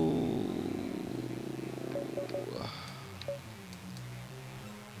 Oh!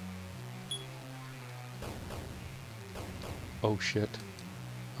 Oh shit.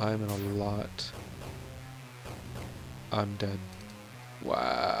 I'm in a lot. I'm dead.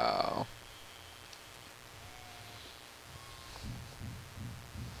 Wow.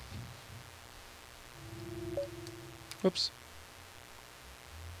 Whoops.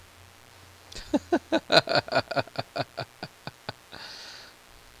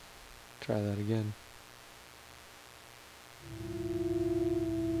 Try that again.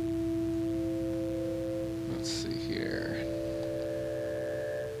 Let's see here.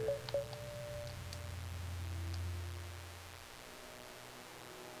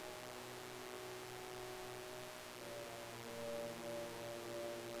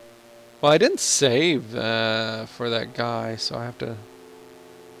 Well, I didn't save for that guy, so I have to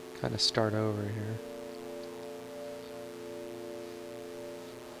kind of start over here.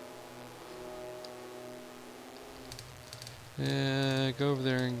 Yeah, go over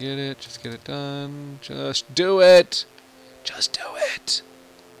there and get it. Just get it done. Just do it! Just do it!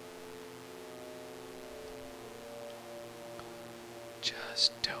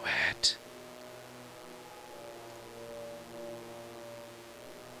 Just do it.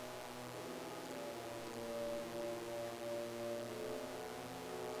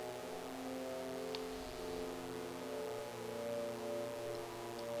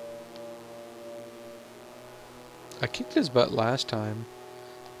 I kicked his butt last time,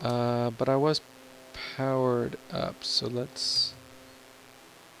 but I was powered up, so let's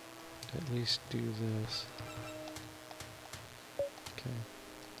at least do this. Okay.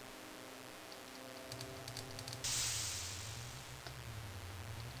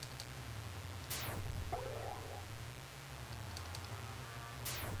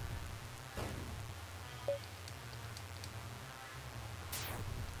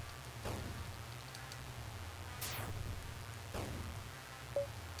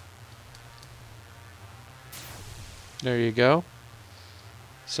 There you go.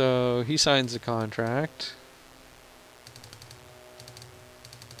 So he signs the contract.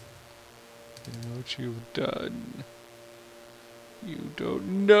 You know what you've done. You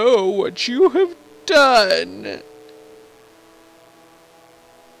don't know what you have done.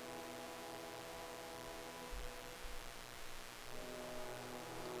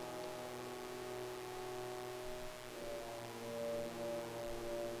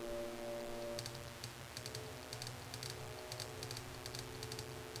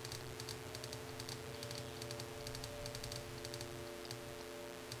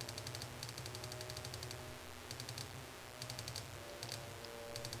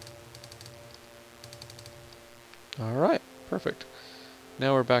 Alright, perfect.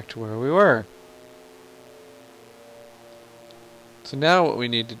 Now we're back to where we were. So now what we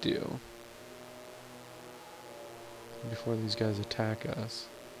need to do, before these guys attack us,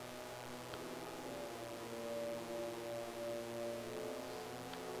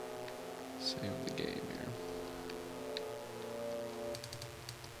 save the game here.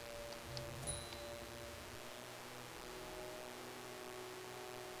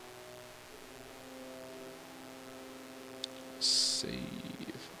 Save.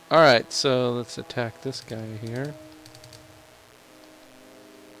 Alright, so let's attack this guy here.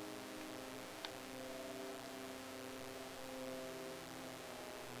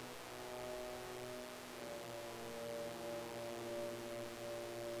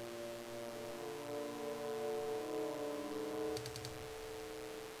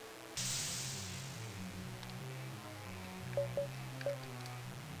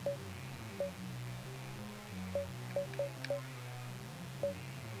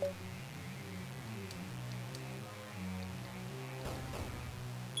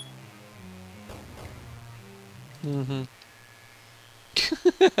 Mm-hmm.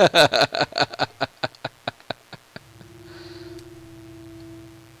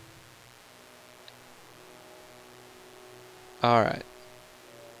 Alright.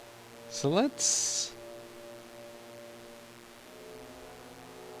 So let's...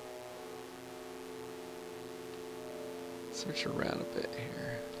 search around a bit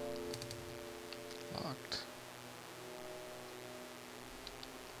here. Locked.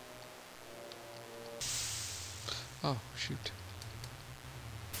 Oh, shoot.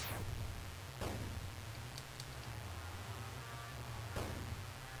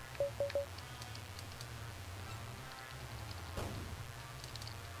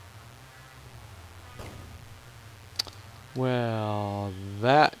 Well,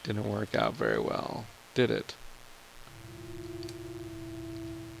 that didn't work out very well, did it?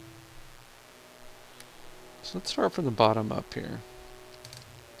 So let's start from the bottom up here.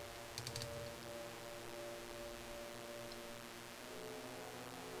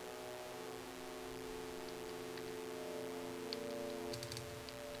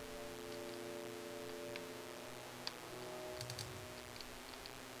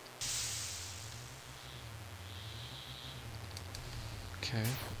 Okay.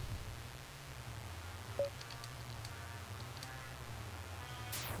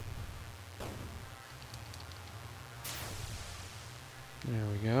 There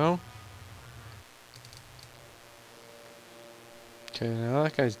we go. Okay, now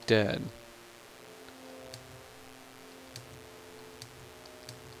that guy's dead.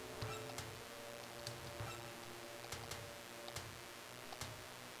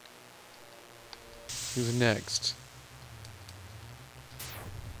 Who's next?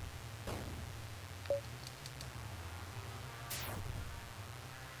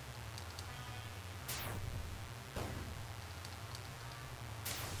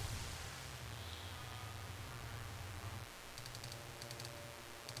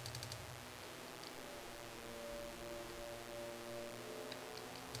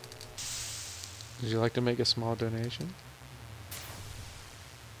 Would you like to make a small donation?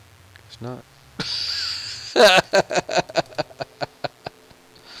 It's not.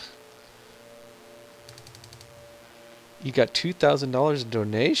 You got $2,000 in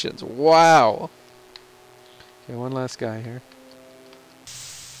donations. Wow. Okay, one last guy here.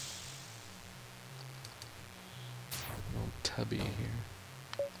 Little tubby here.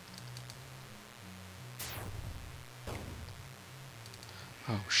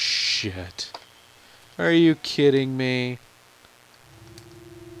 Oh shit. Are you kidding me?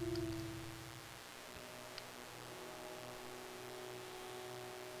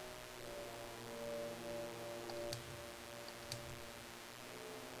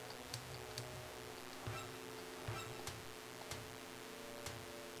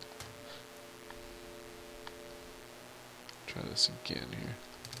 Try this again here.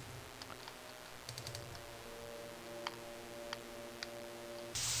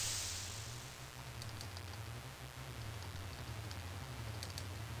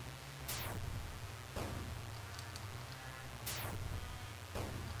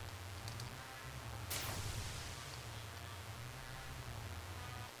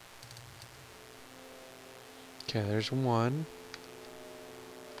 Okay, there's one.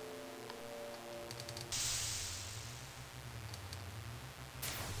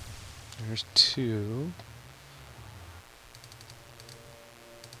 There's two.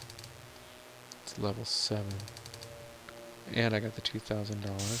 It's level 7. And I got the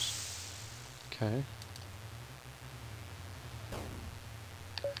 $2,000. Okay.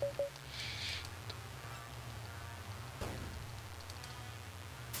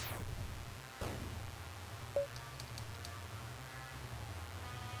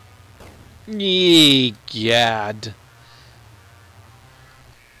 Yee, gad.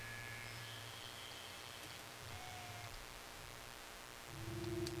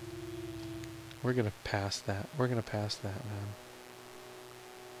 We're gonna pass that. We're gonna pass that, man.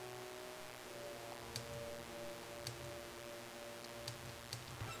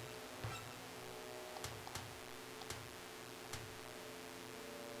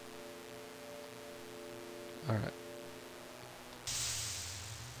 Alright.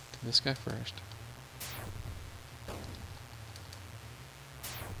 This guy first.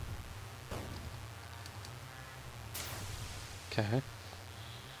 Okay.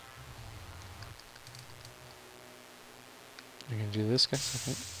 You're gonna do this guy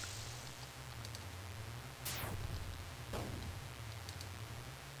second.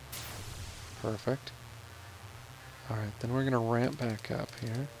 Perfect. Alright, then we're gonna ramp back up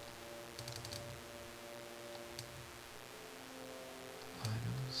here.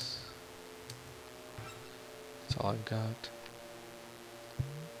 Items. That's all I've got.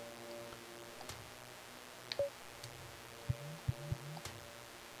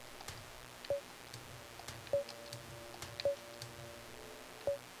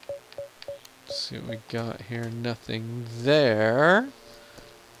 Let's see what we got here. Nothing there.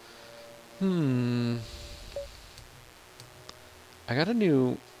 I got a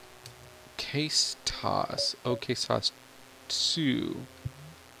new case toss. Oh, case toss 2.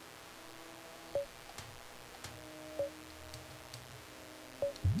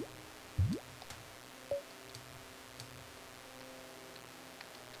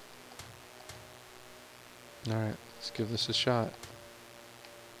 Alright, let's give this a shot.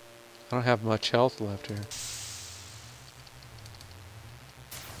 I don't have much health left here.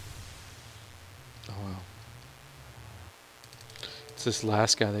 Oh wow. It's this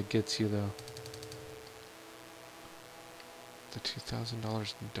last guy that gets you though. The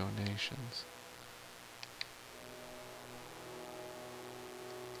 $2,000 in donations.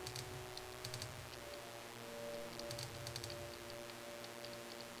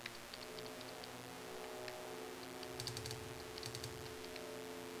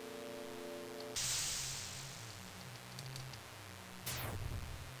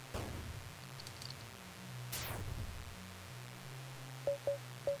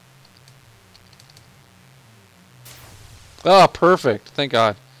 Oh, perfect. Thank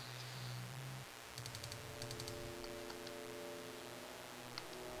God.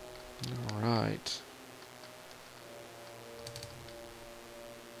 All right.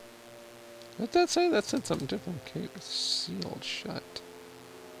 What did that say? That said something different. Okay, it's sealed shut.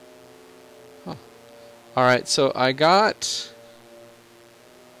 Huh. All right, so I got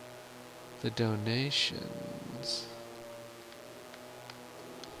the donations.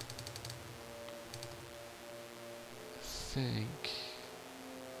 I think.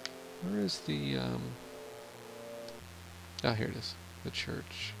 Where is the oh, here it is. The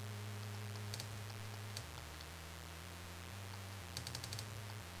church.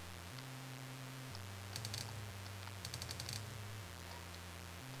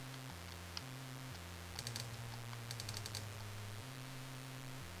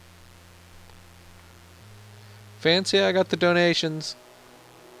 Fancy, I got the donations.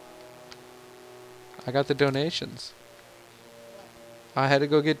 I got the donations. I had to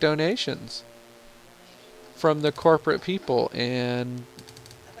go get donations from the corporate people, and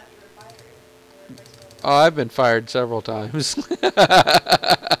oh, I've been fired several times.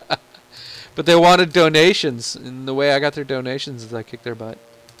 But they wanted donations, and the way I got their donations is I kicked their butt.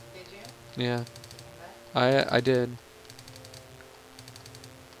 Did you? Yeah, I did.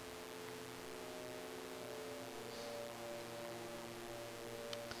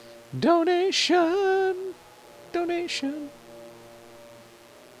 Donation, donation.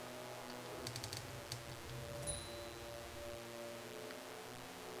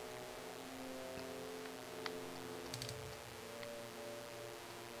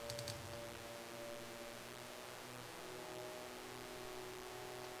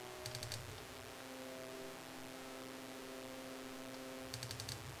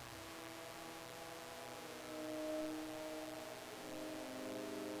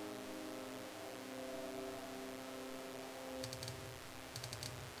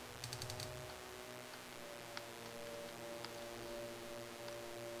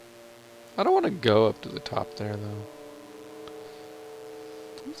 I don't want to go up to the top there, though. I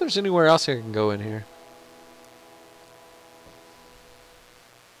wonder if there's anywhere else I can go in here.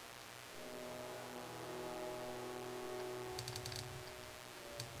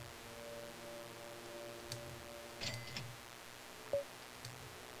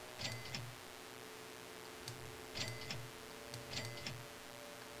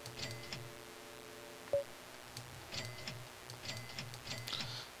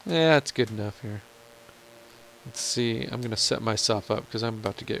 Yeah, it's good enough here. Let's see. I'm going to set myself up because I'm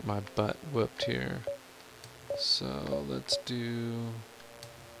about to get my butt whooped here. So let's do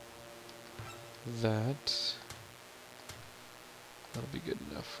that. That'll be good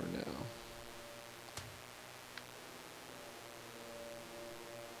enough for now.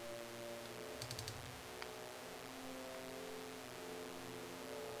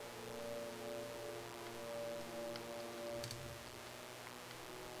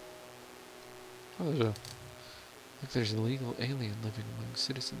 Oh, there's an illegal alien living among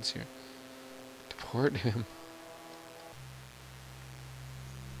citizens here. Deport him.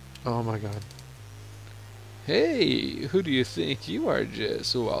 Oh my God. Hey, who do you think you are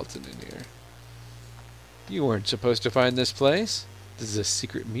just waltzing in here? You weren't supposed to find this place. This is a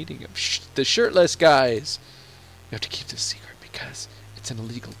secret meeting of the shirtless guys. You have to keep this secret because it's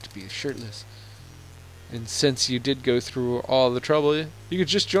illegal to be shirtless. And since you did go through all the trouble, you could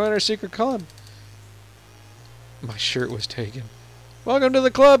just join our secret club. My shirt was taken. Welcome to the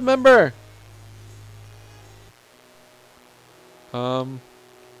club, member! I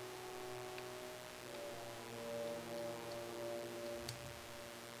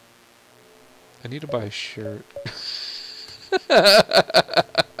need to buy a shirt.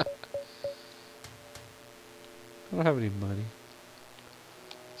 I don't have any money.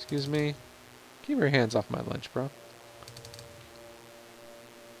 Excuse me. Keep your hands off my lunch, bro.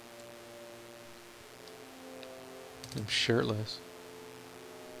 I'm shirtless.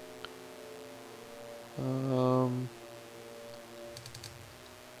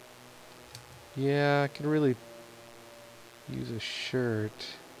 Yeah, I could really use a shirt.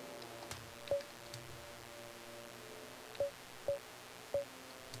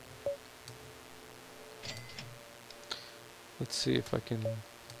 Let's see if I can...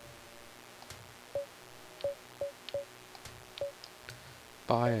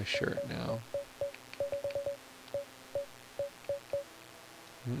 buy a shirt now.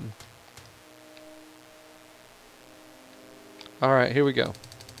 Alright, here we go.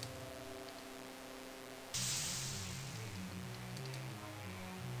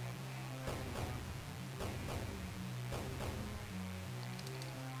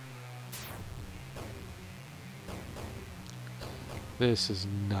 This is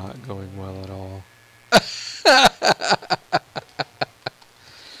not going well at all.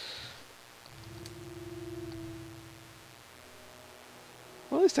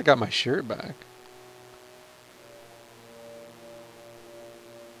 Well, at least I got my shirt back.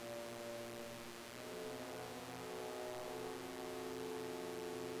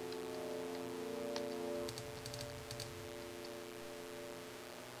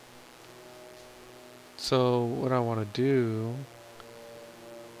 So what I want to do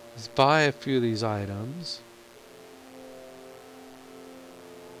is buy a few of these items.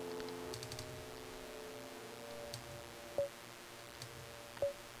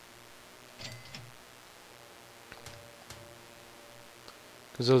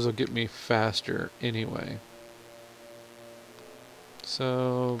 Because those will get me faster anyway.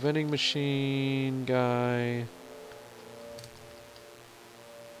 So, vending machine guy.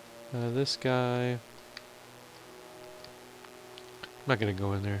 This guy. I'm not going to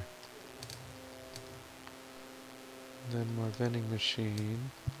go in there. Then more vending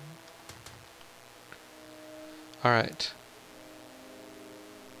machine. Alright.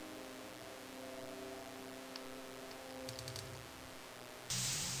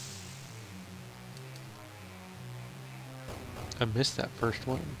 I missed that first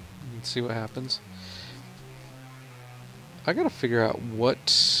one. Let's see what happens. I gotta figure out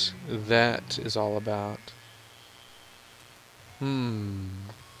what that is all about.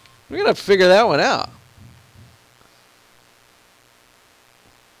 We gotta figure that one out.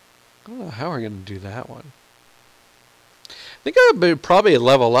 I don't know how we're gonna do that one. I think I would probably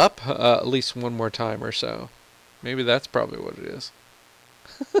level up at least one more time or so. Maybe that's probably what it is.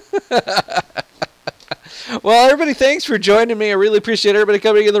 Well, everybody, thanks for joining me. I really appreciate everybody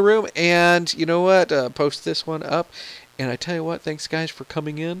coming in the room. And you know what? Post this one up. And I tell you what, thanks, guys, for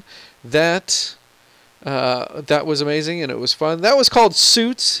coming in. That was amazing, and it was fun. That was called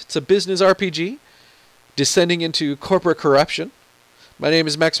Suits. It's a business RPG descending into corporate corruption. My name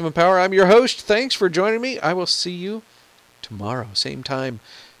is Maximum Power. I'm your host. Thanks for joining me. I will see you tomorrow, same time.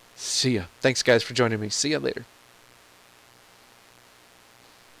 See ya. Thanks, guys, for joining me. See ya later.